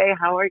 "Oh, hey,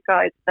 how are you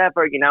guys?"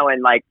 Ever,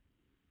 and like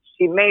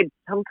she made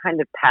some kind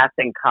of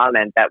passing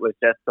comment that was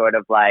just sort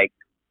of like,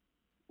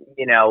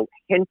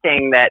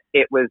 hinting that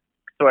it was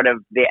sort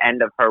of the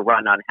end of her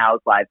run on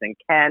Housewives. And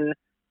Ken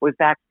was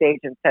backstage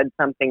and said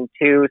something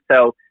too.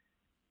 So,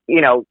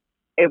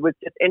 it was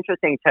just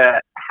interesting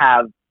to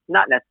have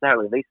not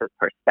necessarily Lisa's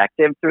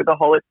perspective through the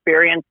whole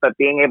experience, but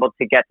being able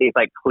to get these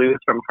like clues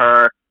from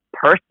her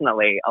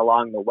personally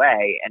along the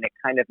way. And it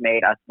kind of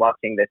made us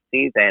watching this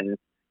season,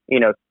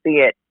 see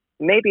it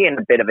maybe in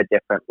a bit of a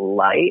different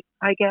light,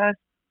 I guess.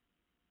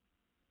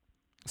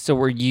 So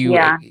were you,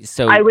 Yeah.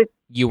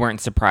 You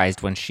weren't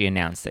surprised when she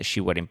announced that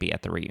she wouldn't be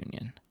at the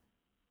reunion?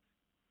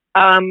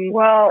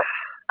 Well,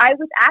 I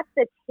was at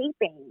the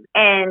taping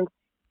and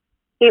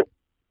it,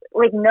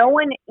 like, no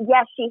one,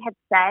 yes, she had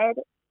said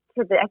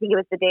I think it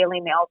was the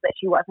Daily Mail that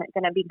she wasn't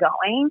going to be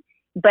going.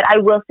 But I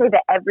will say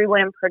that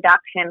everyone in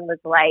production was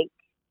like,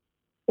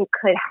 it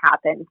could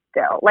happen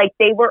still. Like,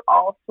 they were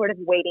all sort of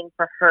waiting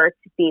for her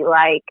to be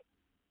like,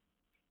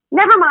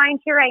 never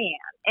mind, here I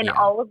am. And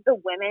all of the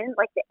women,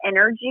 like the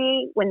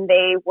energy when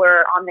they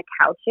were on the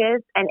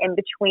couches and in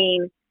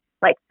between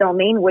like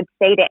filming would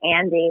say to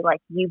Andy,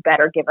 like, you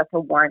better give us a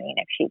warning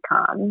if she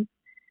comes.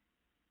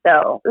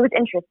 So it was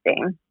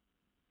interesting.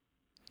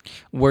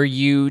 Were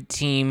you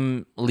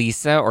team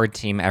Lisa or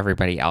team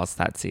everybody else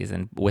that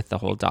season with the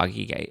whole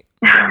doggy gate?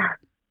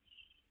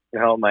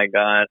 Oh my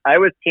God. I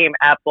was team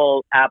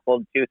Apple,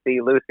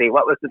 Juicy, Lucy.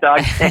 What was the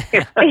dog's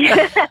name?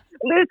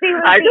 Lucy,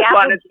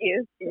 Apple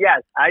Juice.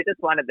 Yes, I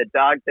just wanted the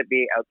dog to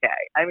be okay.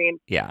 I mean,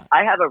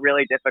 I have a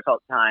really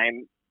difficult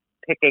time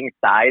picking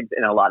sides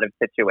in a lot of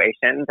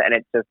situations, and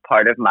it's just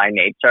part of my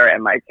nature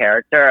and my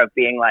character of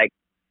being like,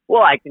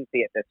 well, I can see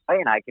it this way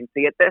and I can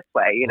see it this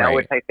way, right.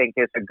 Which I think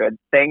is a good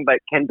thing, but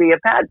can be a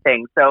bad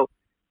thing. So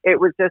it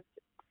was just,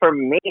 for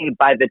me,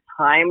 by the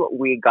time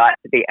we got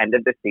to the end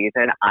of the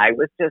season, I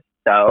was just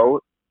so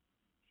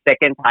sick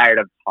and tired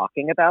of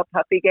talking about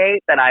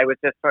Puppygate that I was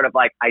just sort of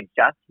like, I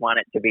just want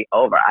it to be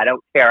over. I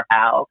don't care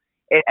how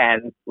it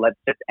ends. Let's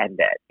just end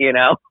it,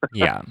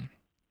 Yeah.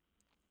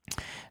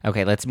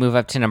 Okay, let's move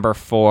up to number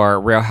 4,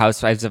 Real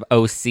Housewives of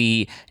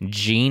OC,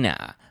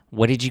 Gina.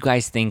 What did you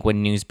guys think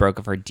when news broke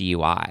of her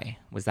DUI?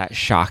 Was that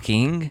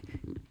shocking?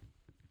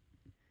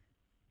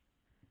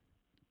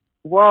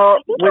 Well,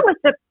 I think it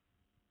was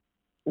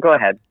Go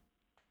ahead.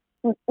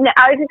 No,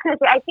 I was just going to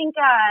say, I think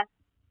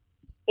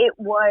it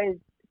was.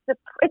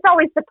 It's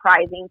always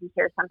surprising to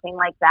hear something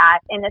like that,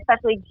 and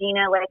especially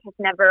Gina, like, has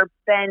never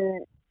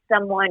been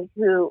someone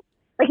who,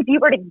 like, if you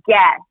were to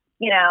guess,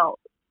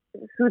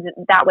 who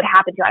that would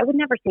happen to, I would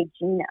never say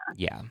Gina.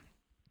 Yeah,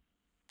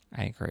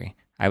 I agree.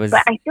 But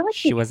I feel like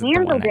she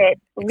handled it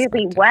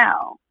really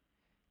well.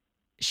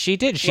 She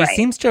did. She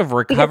seems to have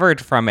recovered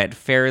from it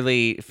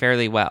fairly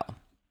well.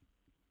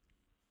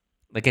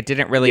 Like, it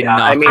didn't really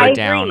knock her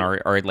down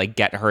or like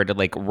get her to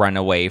like run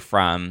away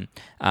from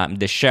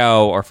the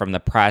show or from the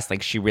press.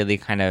 Like, she really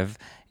kind of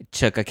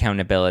took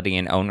accountability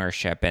and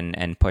ownership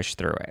and pushed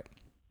through it.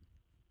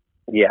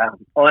 Yeah.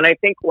 Well, and I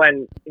think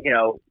when,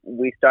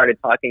 we started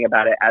talking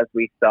about it as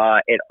we saw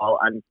it all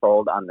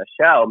unfold on the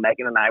show,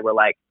 Megan and I were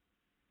like,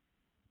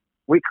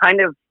 we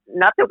kind of,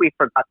 not that we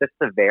forgot the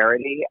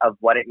severity of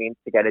what it means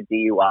to get a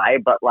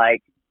DUI, but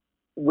like,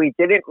 we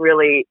didn't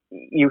really,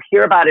 you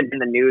hear about it in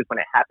the news when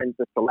it happens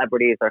to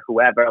celebrities or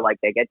whoever, like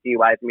they get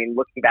DUIs. I mean,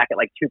 looking back at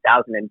like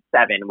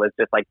 2007 was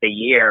just like the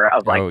year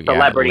of like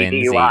celebrity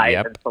Lindsay,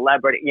 DUIs and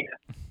celebrity,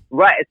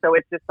 right. So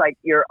it's just like,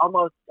 you're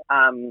almost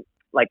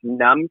like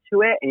numb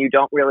to it and you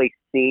don't really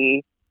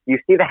see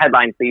the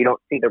headlines, but you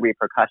don't see the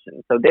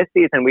repercussions. So this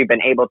season we've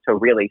been able to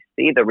really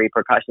see the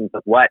repercussions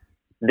of what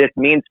this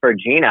means for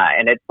Gina.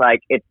 And it's like,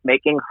 it's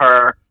making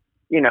her,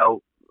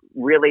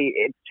 really,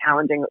 it's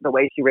challenging the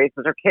way she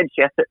raises her kids.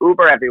 She has to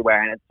Uber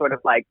everywhere. And it's sort of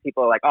like,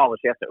 people are like, oh, well,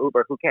 she has to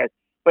Uber, who cares?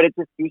 But it's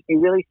just, you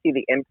really see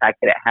the impact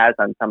that it has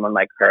on someone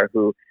like her,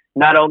 who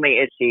not only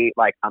is she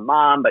like a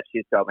mom, but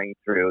she's going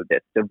through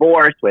this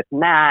divorce with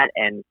Matt.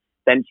 And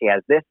then she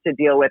has this to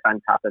deal with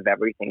on top of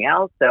everything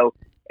else. So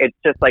it's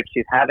just like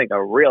she's having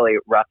a really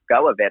rough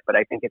go of it. But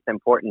I think it's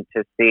important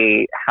to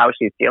see how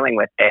she's dealing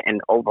with it. And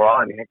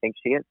overall, I mean, I think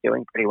she is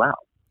doing pretty well.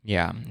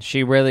 Yeah,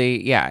 she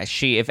really,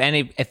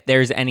 if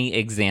there's any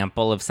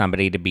example of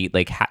somebody to be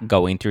like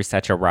going through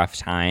such a rough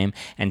time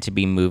and to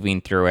be moving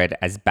through it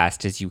as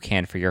best as you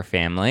can for your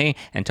family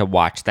and to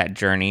watch that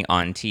journey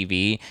on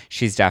TV,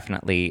 she's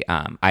definitely,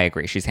 I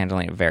agree, she's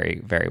handling it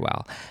very, very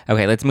well.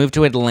 Okay, let's move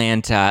to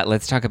Atlanta.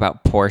 Let's talk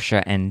about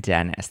Porsha and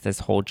Dennis, this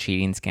whole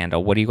cheating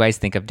scandal. What do you guys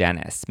think of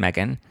Dennis,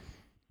 Megan?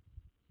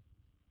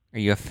 Are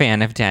you a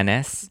fan of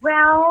Dennis?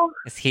 Well,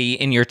 is he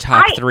in your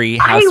top 3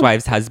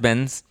 housewives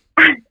husbands?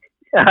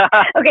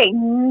 Okay,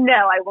 no,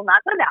 I will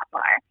not go that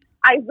far.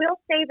 I will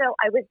say, though,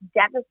 I was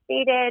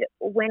devastated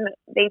when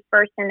they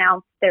first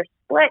announced their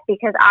split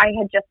because I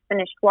had just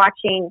finished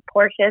watching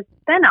Porsha's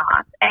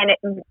spinoff, and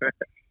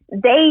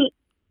they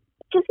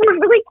just were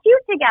really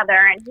cute together,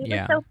 and he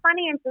was so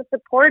funny and so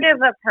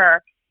supportive of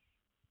her.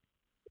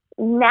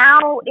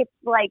 now it's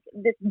like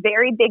this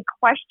very big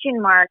question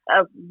mark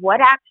of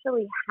what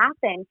actually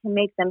happened to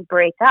make them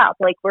break up.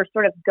 Like, we're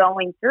sort of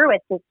going through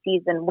it this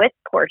season with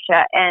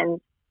Porsha,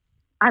 and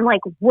I'm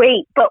like,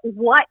 wait, but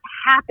what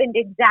happened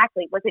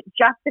exactly? Was it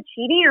just the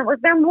cheating, or was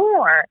there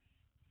more?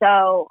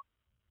 So,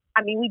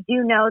 I mean, we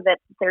do know that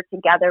they're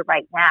together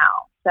right now.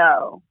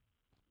 So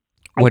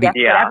I guess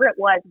whatever it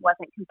was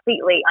wasn't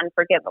completely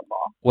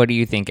unforgivable. What do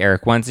you think,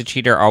 Eric? Once a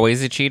cheater,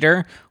 always a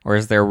cheater? Or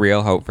is there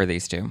real hope for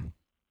these two?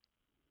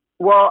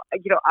 Well,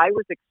 I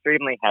was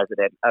extremely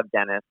hesitant of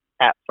Dennis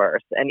at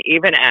first. And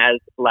even as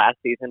last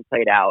season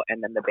played out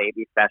and then the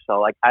baby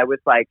special, like, I was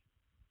like,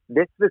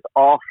 this was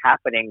all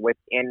happening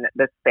within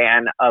the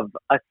span of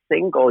a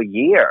single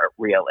year,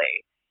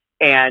 really.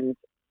 And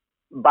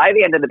by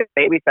the end of the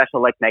baby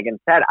special, like Megan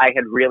said, I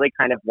had really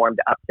kind of warmed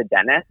up to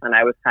Dennis, and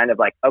I was kind of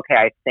like, okay,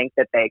 I think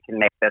that they can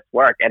make this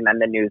work. And then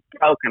the news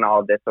broke and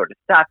all of this sort of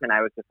stuff, and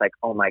I was just like,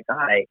 oh my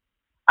God.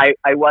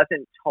 I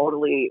wasn't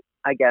totally,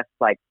 I guess,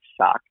 like,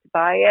 shocked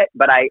by it,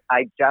 but I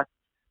just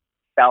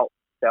felt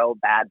so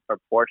bad for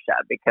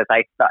Porsha, because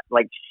I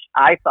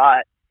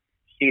thought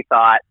she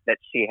thought that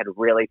she had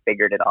really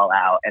figured it all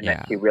out, and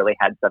that she really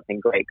had something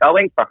great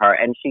going for her,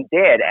 and she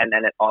did, and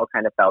then it all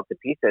kind of fell to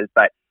pieces.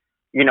 But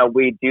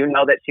we do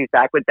know that she's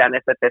back with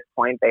Dennis at this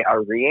point. They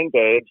are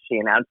re-engaged. She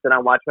announced it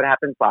on Watch What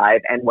Happens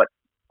Live. And what's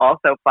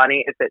also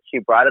funny is that she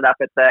brought it up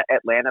at the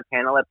Atlanta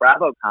panel at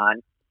BravoCon,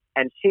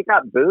 and she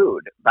got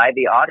booed by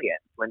the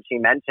audience when she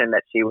mentioned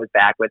that she was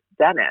back with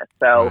Dennis.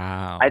 So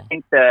wow. I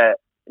think the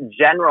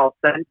general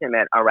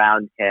sentiment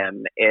around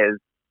him is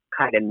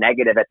kind of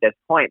negative at this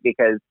point,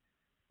 because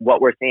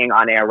what we're seeing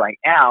on air right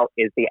now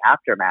is the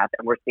aftermath.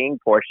 And we're seeing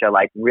Porsha,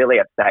 like, really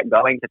upset,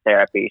 going to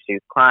therapy.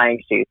 She's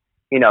crying. She's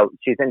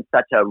in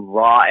such a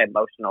raw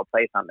emotional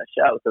place on the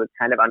show. So it's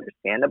kind of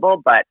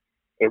understandable, but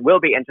it will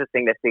be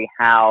interesting to see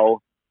how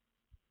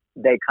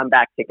they come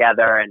back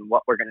together and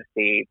what we're going to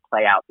see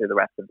play out through the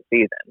rest of the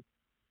season.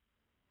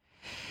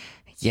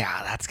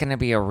 Yeah, that's going to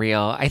be a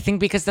real, I think,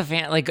 because the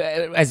fan, like,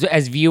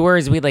 as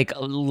viewers, we like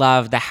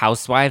love the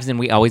housewives, and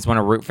we always want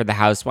to root for the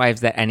housewives,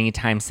 that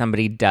anytime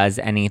somebody does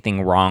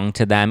anything wrong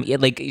to them,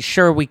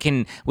 sure, we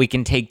can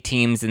take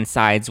teams and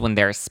sides when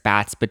there's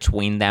spats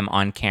between them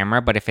on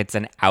camera, but if it's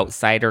an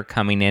outsider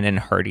coming in and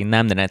hurting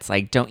them, then it's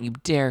like, don't you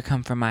dare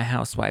come for my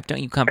housewife.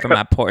 Don't you come for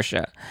my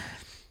Porsha.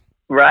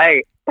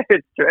 Right.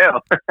 It's true.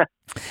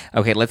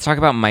 Okay, let's talk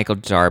about Michael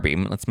Darby.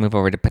 Let's move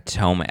over to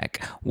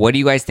Potomac. What do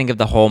you guys think of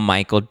the whole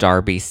Michael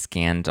Darby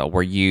scandal?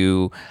 Were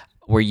you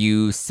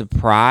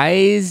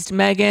surprised,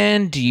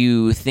 Megan? Do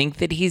you think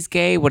that he's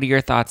gay? What are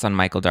your thoughts on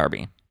Michael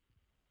Darby?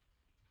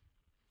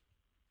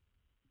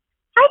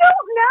 I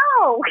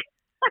don't know.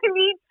 I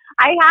mean,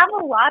 I have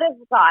a lot of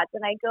thoughts,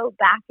 and I go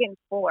back and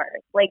forth.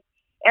 Like,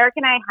 Eric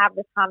and I have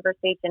this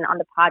conversation on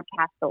the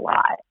podcast a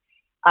lot.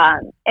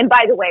 And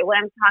by the way, what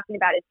I'm talking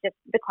about is just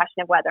the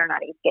question of whether or not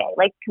he's gay,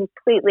 like,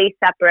 completely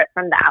separate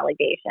from the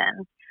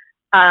allegations.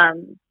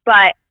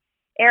 But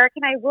Eric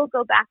and I will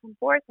go back and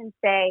forth and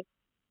say,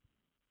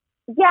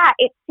 yeah,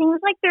 it seems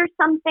like there's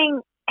something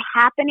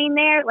happening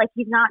there. Like,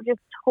 he's not just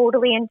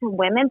totally into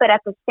women, but at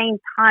the same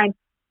time,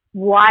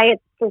 why at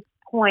this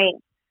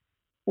point,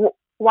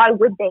 why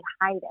would they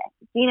hide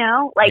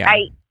it? Like, yeah.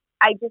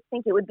 I just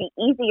think it would be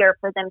easier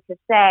for them to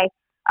say,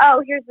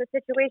 oh, here's the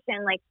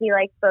situation. Like, he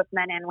likes both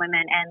men and women,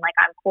 and, like,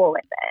 I'm cool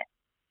with it.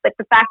 But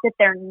the fact that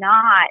they're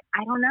not,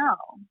 I don't know.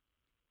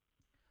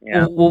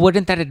 Yeah. Well,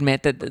 wouldn't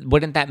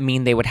that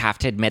mean they would have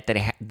to admit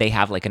that they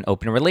have, like, an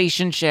open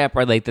relationship,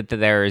 or, like, that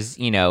there's,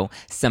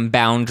 some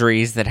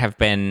boundaries that have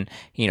been,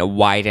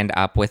 widened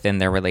up within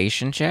their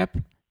relationship?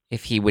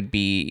 If he would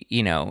be,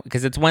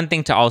 because it's one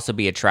thing to also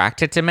be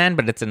attracted to men,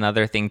 but it's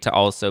another thing to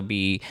also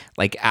be,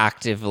 like,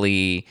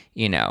 actively,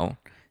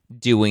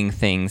 doing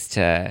things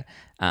to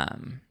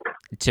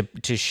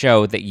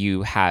show that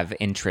you have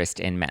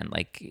interest in men.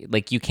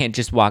 Like you can't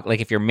just walk,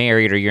 like, if you're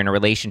married or you're in a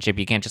relationship,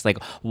 you can't just, like,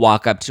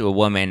 walk up to a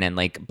woman and,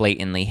 like,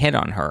 blatantly hit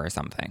on her or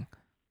something.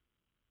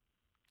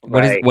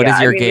 What does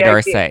your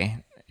gaydar say,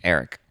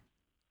 Eric?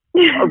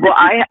 Well,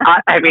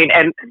 I mean,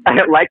 and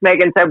like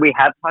Megan said, we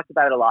have talked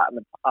about it a lot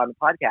on the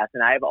podcast,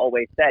 and I have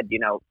always said,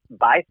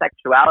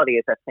 bisexuality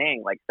is a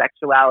thing. Like,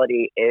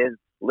 sexuality is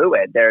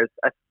fluid. There's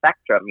a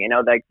spectrum,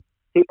 like,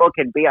 people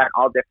can be on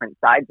all different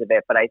sides of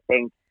it, but I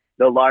think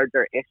the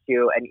larger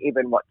issue, and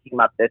even what came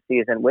up this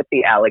season with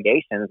the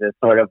allegations, is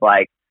sort of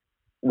like,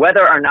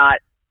 whether or not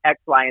X,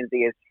 Y, and Z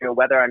is true,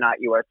 whether or not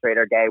you are straight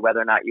or gay,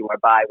 whether or not you are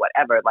bi,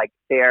 whatever, like,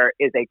 there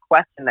is a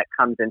question that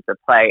comes into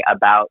play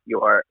about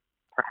your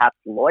perhaps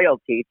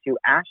loyalty to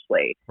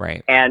Ashley.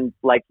 Right. And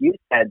like you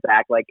said,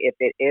 Zach, like, if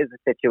it is a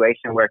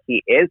situation where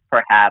he is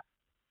perhaps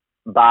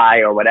bi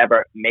or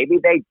whatever, maybe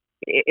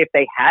if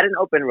they had an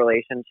open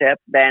relationship,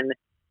 then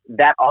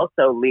that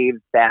also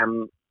leaves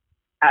them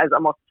as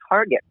almost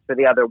targets for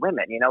the other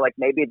women. Like,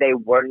 maybe they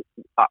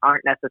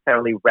aren't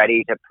necessarily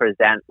ready to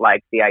present,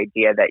 like, the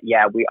idea that,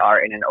 yeah, we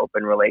are in an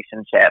open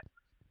relationship,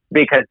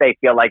 because they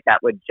feel like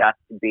that would just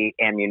be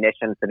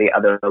ammunition for the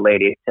other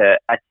ladies to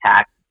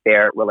attack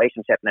their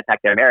relationship and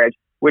attack their marriage,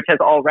 which has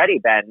already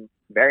been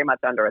very much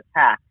under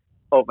attack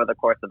over the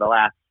course of the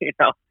last,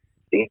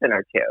 season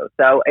or two.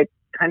 So it's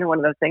kind of one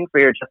of those things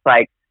where you're just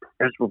like,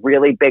 there's a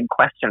really big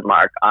question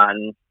mark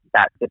on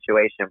that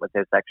situation with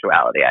his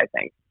sexuality, I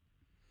think.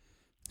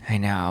 I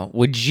know.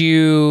 Would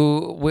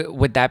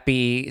that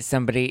be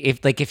somebody,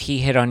 if he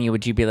hit on you,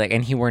 would you be like,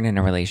 and he weren't in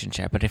a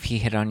relationship, but if he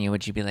hit on you,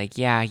 would you be like,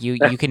 yeah, you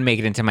can make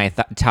it into my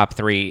top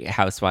 3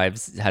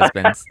 housewives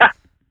husbands?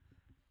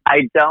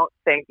 I don't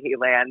think he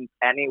lands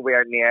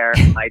anywhere near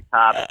my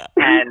top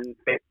 10,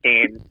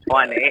 15,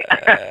 20.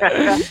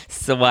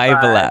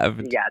 Swipe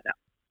left. Yeah, no.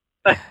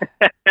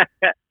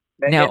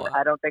 Megan, Now,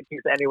 I don't think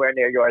he's anywhere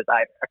near yours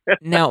either.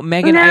 Now,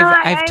 Megan, No,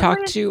 I've I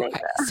talked wouldn't to, say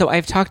so. so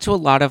I've talked to a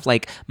lot of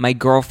my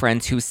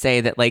girlfriends who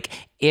say that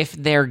if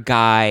their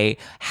guy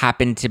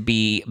happened to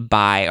be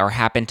bi or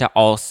happened to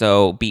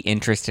also be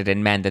interested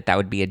in men, that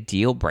would be a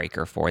deal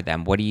breaker for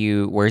them.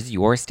 Where's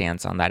your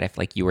stance on that? If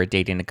you were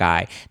dating a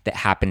guy that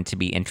happened to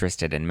be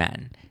interested in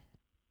men?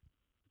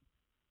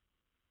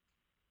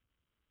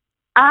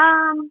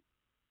 I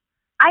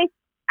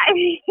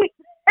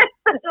that's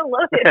such a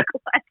loaded question.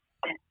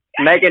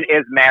 Megan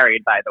is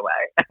married, by the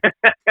way.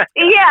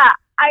 Yeah,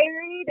 I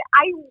guess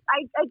I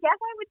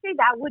would say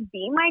that would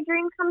be my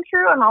dream come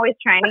true. I'm always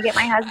trying to get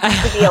my husband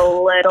to be a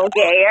little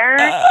gayer.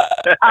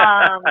 So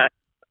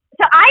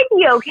I'd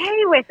be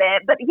okay with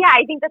it. But yeah,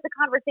 I think that's a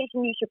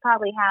conversation you should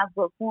probably have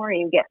before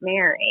you get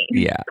married.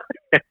 Yeah.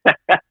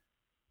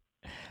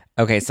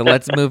 Okay, so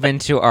let's move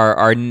into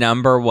our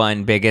number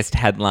one biggest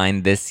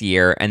headline this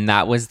year, and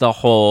that was the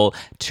whole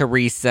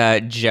Teresa,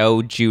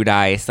 Joe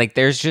Giudice.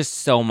 There's just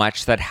so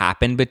much that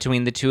happened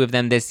between the two of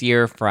them this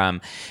year,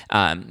 from,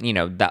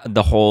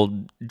 the whole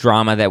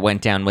drama that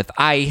went down with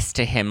Ice,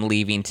 to him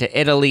leaving to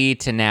Italy,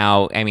 to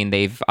now,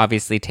 they've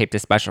obviously taped a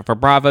special for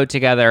Bravo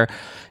together.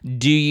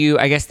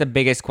 I guess the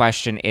biggest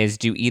question is,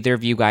 do either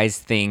of you guys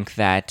think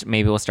that,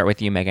 maybe we'll start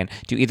with you, Megan,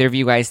 do either of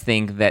you guys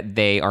think that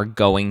they are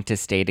going to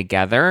stay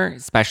together,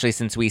 especially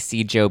since we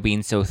see Joe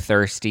being so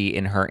thirsty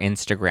in her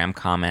Instagram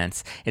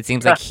comments? It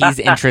seems like he's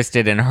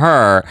interested in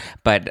her,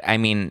 but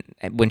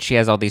when she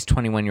has all these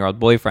 21-year-old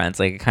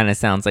boyfriends, it kind of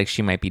sounds like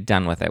she might be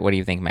done with it. What do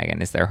you think,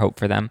 Megan? Is there hope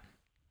for them?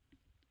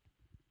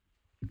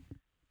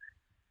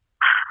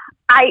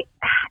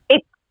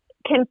 It's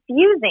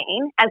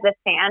confusing as a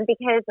fan,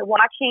 because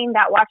watching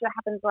that Watch What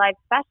Happens Live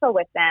special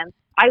with them,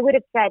 I would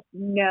have said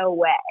no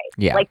way.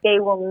 Yeah.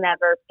 They will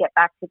never get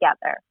back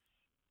together.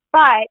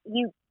 But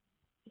he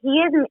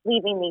isn't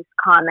leaving these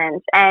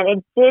comments, and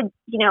it did,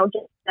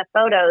 just the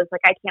photos,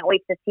 I can't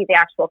wait to see the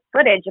actual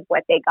footage of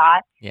what they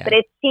got. Yeah. But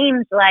it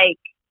seems like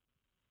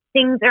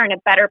things are in a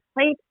better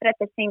place, but at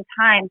the same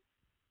time,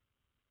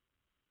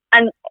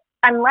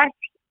 unless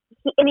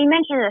he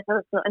mentioned this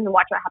in the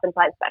Watch What Happens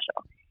Live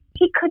special,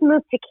 he could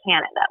move to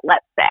Canada,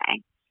 let's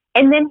say,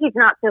 and then he's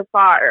not so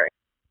far.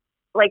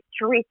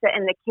 Teresa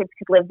and the kids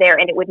could live there,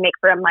 and it would make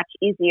for a much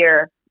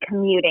easier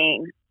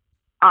commuting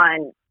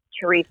on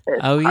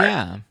Teresa's part.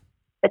 Yeah.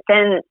 But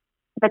then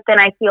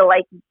I feel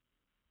like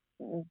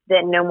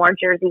then no more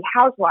Jersey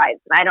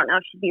Housewives, and I don't know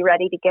if she'd be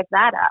ready to give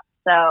that up.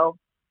 So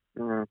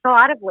there's a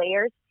lot of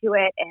layers to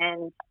it,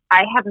 and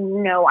I have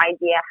no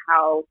idea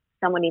how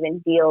someone even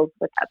deals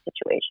with that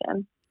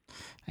situation.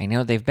 I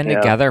know they've been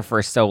together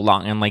for so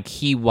long, and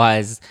he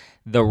was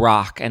the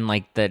rock, and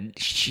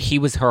he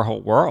was her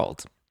whole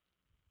world.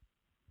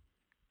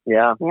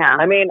 Yeah. Yeah.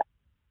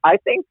 I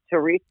think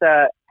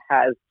Teresa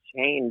has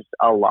changed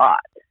a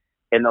lot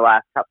in the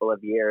last couple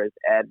of years.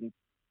 And,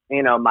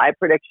 my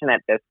prediction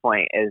at this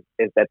point is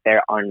that they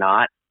are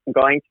not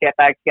going to get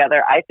back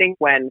together. I think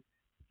when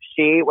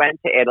she went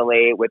to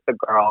Italy with the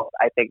girls,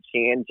 I think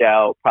she and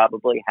Joe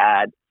probably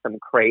had some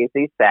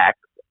crazy sex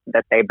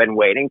that they've been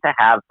waiting to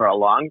have for a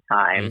long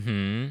time.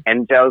 Mm-hmm.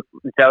 And Joe's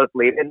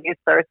leaving these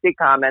thirsty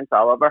comments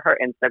all over her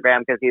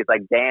Instagram, because he's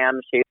like, damn,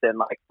 she's in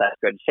such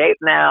good shape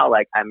now.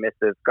 I miss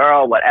this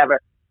girl,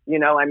 whatever.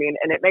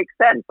 And it makes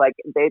sense.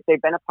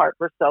 They've been apart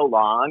for so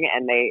long,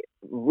 and they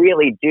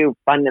really do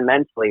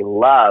fundamentally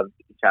love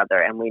each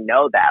other. And we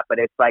know that, but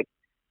it's like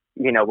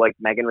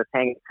Megan was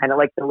saying, kind of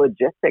the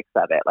logistics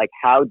of it.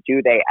 How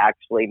do they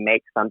actually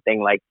make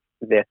something like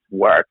this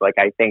work?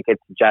 I think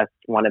it's just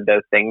one of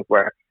those things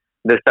where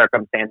the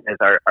circumstances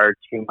are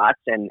too much,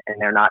 and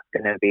they're not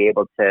going to be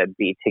able to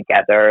be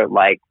together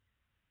like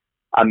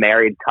a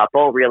married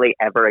couple really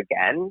ever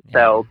again. Yeah.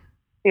 So,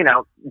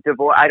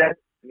 divorce,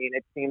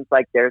 it seems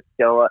like there's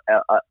still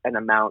an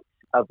amount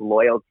of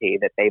loyalty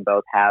that they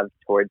both have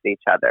towards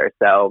each other.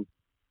 So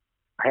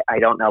I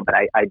don't know, but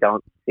I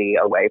don't see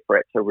a way for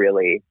it to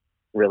really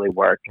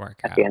work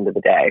at the end of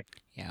the day.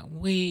 Yeah,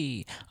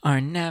 we are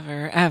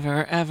never,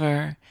 ever,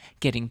 ever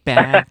getting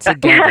back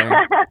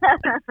together.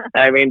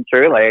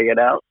 Truly,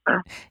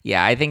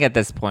 Yeah, I think at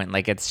this point,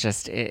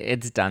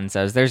 it's done.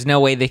 So there's no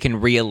way they can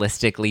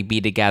realistically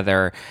be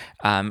together.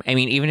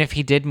 Even if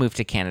he did move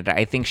to Canada,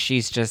 I think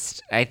she's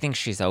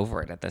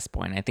over it at this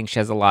point. I think she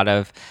has a lot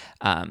of,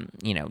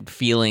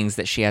 feelings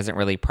that she hasn't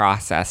really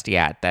processed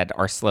yet that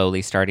are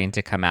slowly starting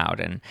to come out.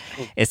 And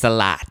it's a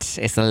lot.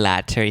 It's a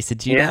lot, Teresa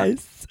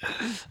Giudice.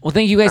 Well,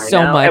 thank you guys I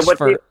so know. much And what's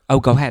for. Oh,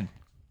 go ahead.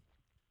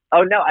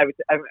 Oh no, I was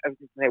just gonna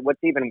say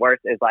what's even worse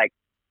is like,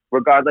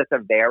 regardless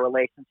of their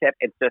relationship,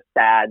 it's just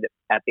sad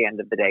at the end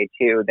of the day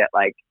too that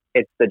like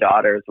it's the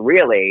daughters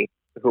really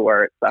who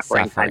are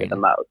suffering kind of the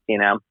most, you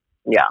know?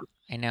 Yeah.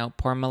 I know,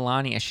 poor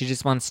Melania. She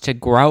just wants to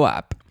grow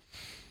up.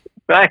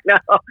 I know.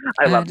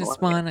 I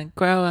just want to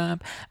grow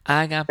up.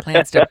 I got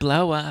plans to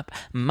blow up.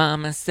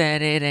 Mama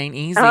said it ain't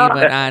easy, Oh.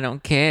 but I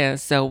don't care.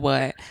 So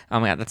what? Oh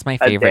my God, that's my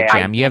favorite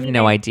Damn. jam. You have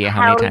no idea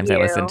how many times I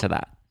listen to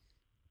that.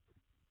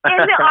 In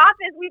the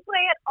office, we play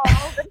it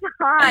all the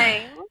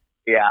time.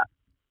 Yeah.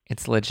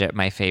 It's legit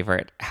my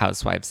favorite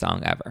housewife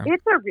song ever.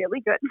 It's a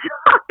really good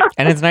song.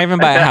 And it's not even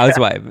by a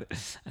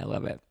housewife. I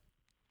love it.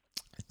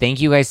 Thank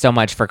you guys so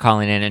much for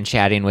calling in and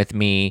chatting with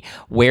me.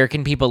 Where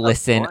can people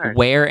listen? Course.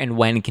 Where and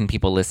when can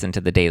people listen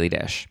to The Daily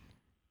Dish?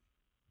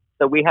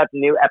 So we have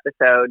new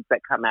episodes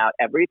that come out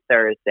every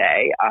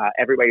Thursday.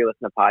 Everywhere you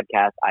listen to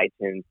podcasts,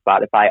 iTunes,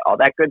 Spotify, all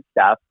that good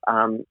stuff.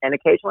 And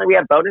occasionally we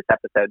have bonus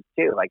episodes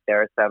too. Like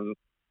there are some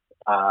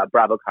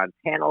BravoCon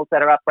panels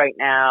that are up right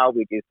now.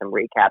 We do some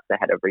recaps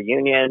ahead of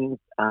reunions.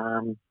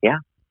 Yeah.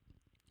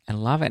 I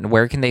love it. And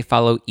where can they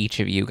follow each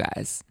of you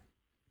guys?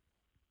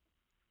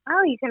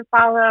 Oh, you can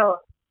follow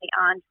me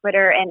on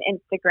Twitter and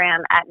Instagram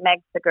at Meg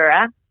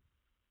Segura.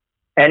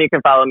 And you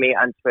can follow me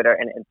on Twitter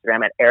and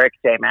Instagram at Eric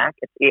J. Mack.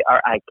 It's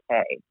ERIK.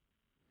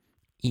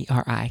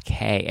 ERIK,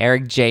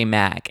 Eric J.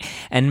 Mack.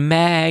 And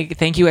Meg,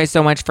 thank you guys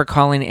so much for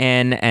calling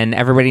in. And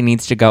everybody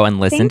needs to go and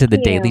listen to The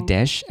Daily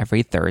Dish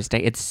every Thursday.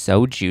 It's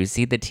so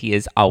juicy. The tea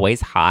is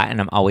always hot,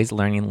 and I'm always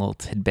learning little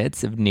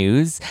tidbits of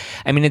news.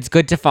 I mean, it's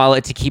good to follow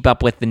it to keep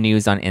up with the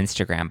news on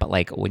Instagram, but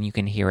like when you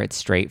can hear it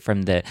straight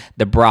from the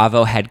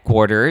Bravo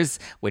headquarters,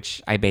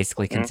 which I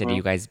basically consider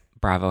you guys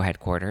Bravo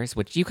headquarters,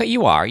 which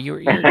you are. You're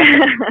we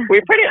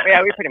pretty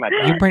much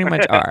are. You pretty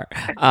much are.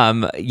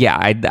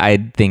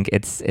 I think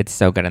it's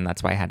so good, and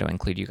that's why I had to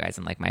include you guys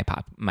in like my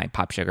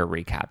Pop Sugar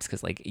recaps,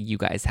 because like you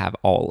guys have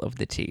all of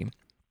the tea.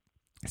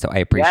 So I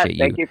appreciate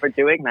Thank you for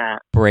doing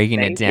that. breaking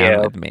Thank it down you.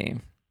 with me.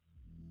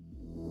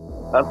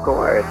 Of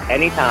course,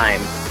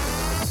 anytime.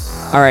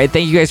 All right,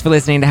 thank you guys for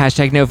listening to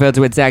 #NoFilter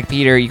with Zach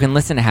Peter. You can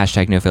listen to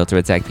 #NoFilter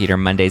with Zach Peter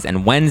Mondays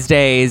and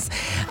Wednesdays.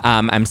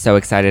 I'm so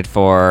excited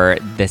for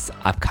this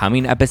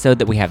upcoming episode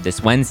that we have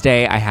this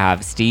Wednesday. I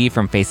have Steve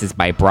from Faces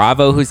by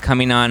Bravo who's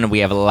coming on. We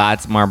have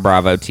lots more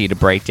Bravo tea to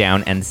break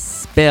down and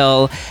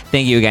spill.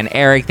 Thank you again,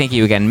 Eric. Thank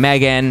you again,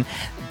 Megan.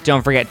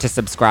 Don't forget to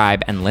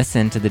subscribe and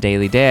listen to The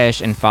Daily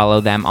Dish and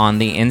follow them on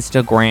the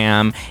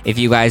Instagram. If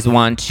you guys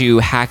want to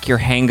hack your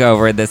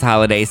hangover this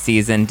holiday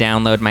season,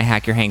 download my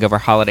Hack Your Hangover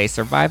Holiday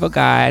Survival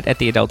Guide at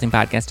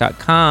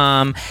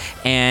theadultingpodcast.com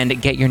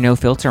and get your No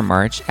Filter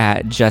merch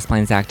at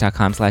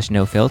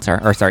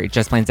justplainzach.com/nofilter, or sorry,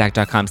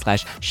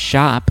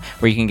 justplainzach.com/shop,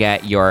 where you can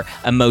get your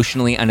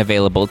emotionally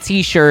unavailable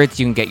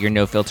t-shirts, you can get your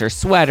No Filter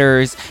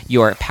sweaters,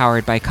 your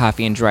Powered by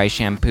Coffee and Dry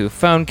Shampoo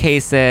phone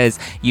cases.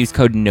 Use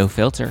code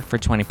NOFILTER for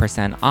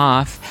 20%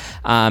 off.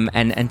 And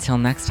until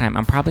next time,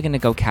 I'm probably going to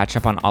go catch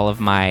up on all of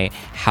my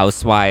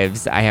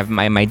housewives. I have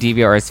my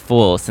DVR is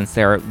full since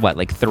there are there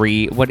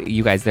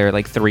are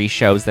like 3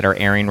 shows that are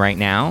airing right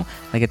now.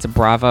 Like it's a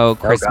Bravo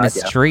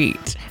Christmas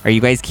treat. Are you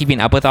guys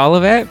keeping up with all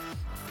of it?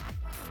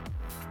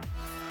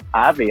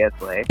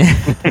 Obviously.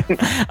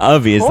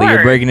 Obviously,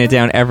 you're breaking it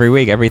down every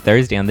week, every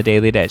Thursday on The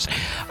Daily Dish.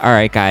 All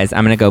right, guys,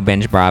 I'm going to go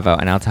binge Bravo,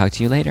 and I'll talk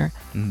to you later.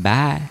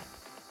 Bye.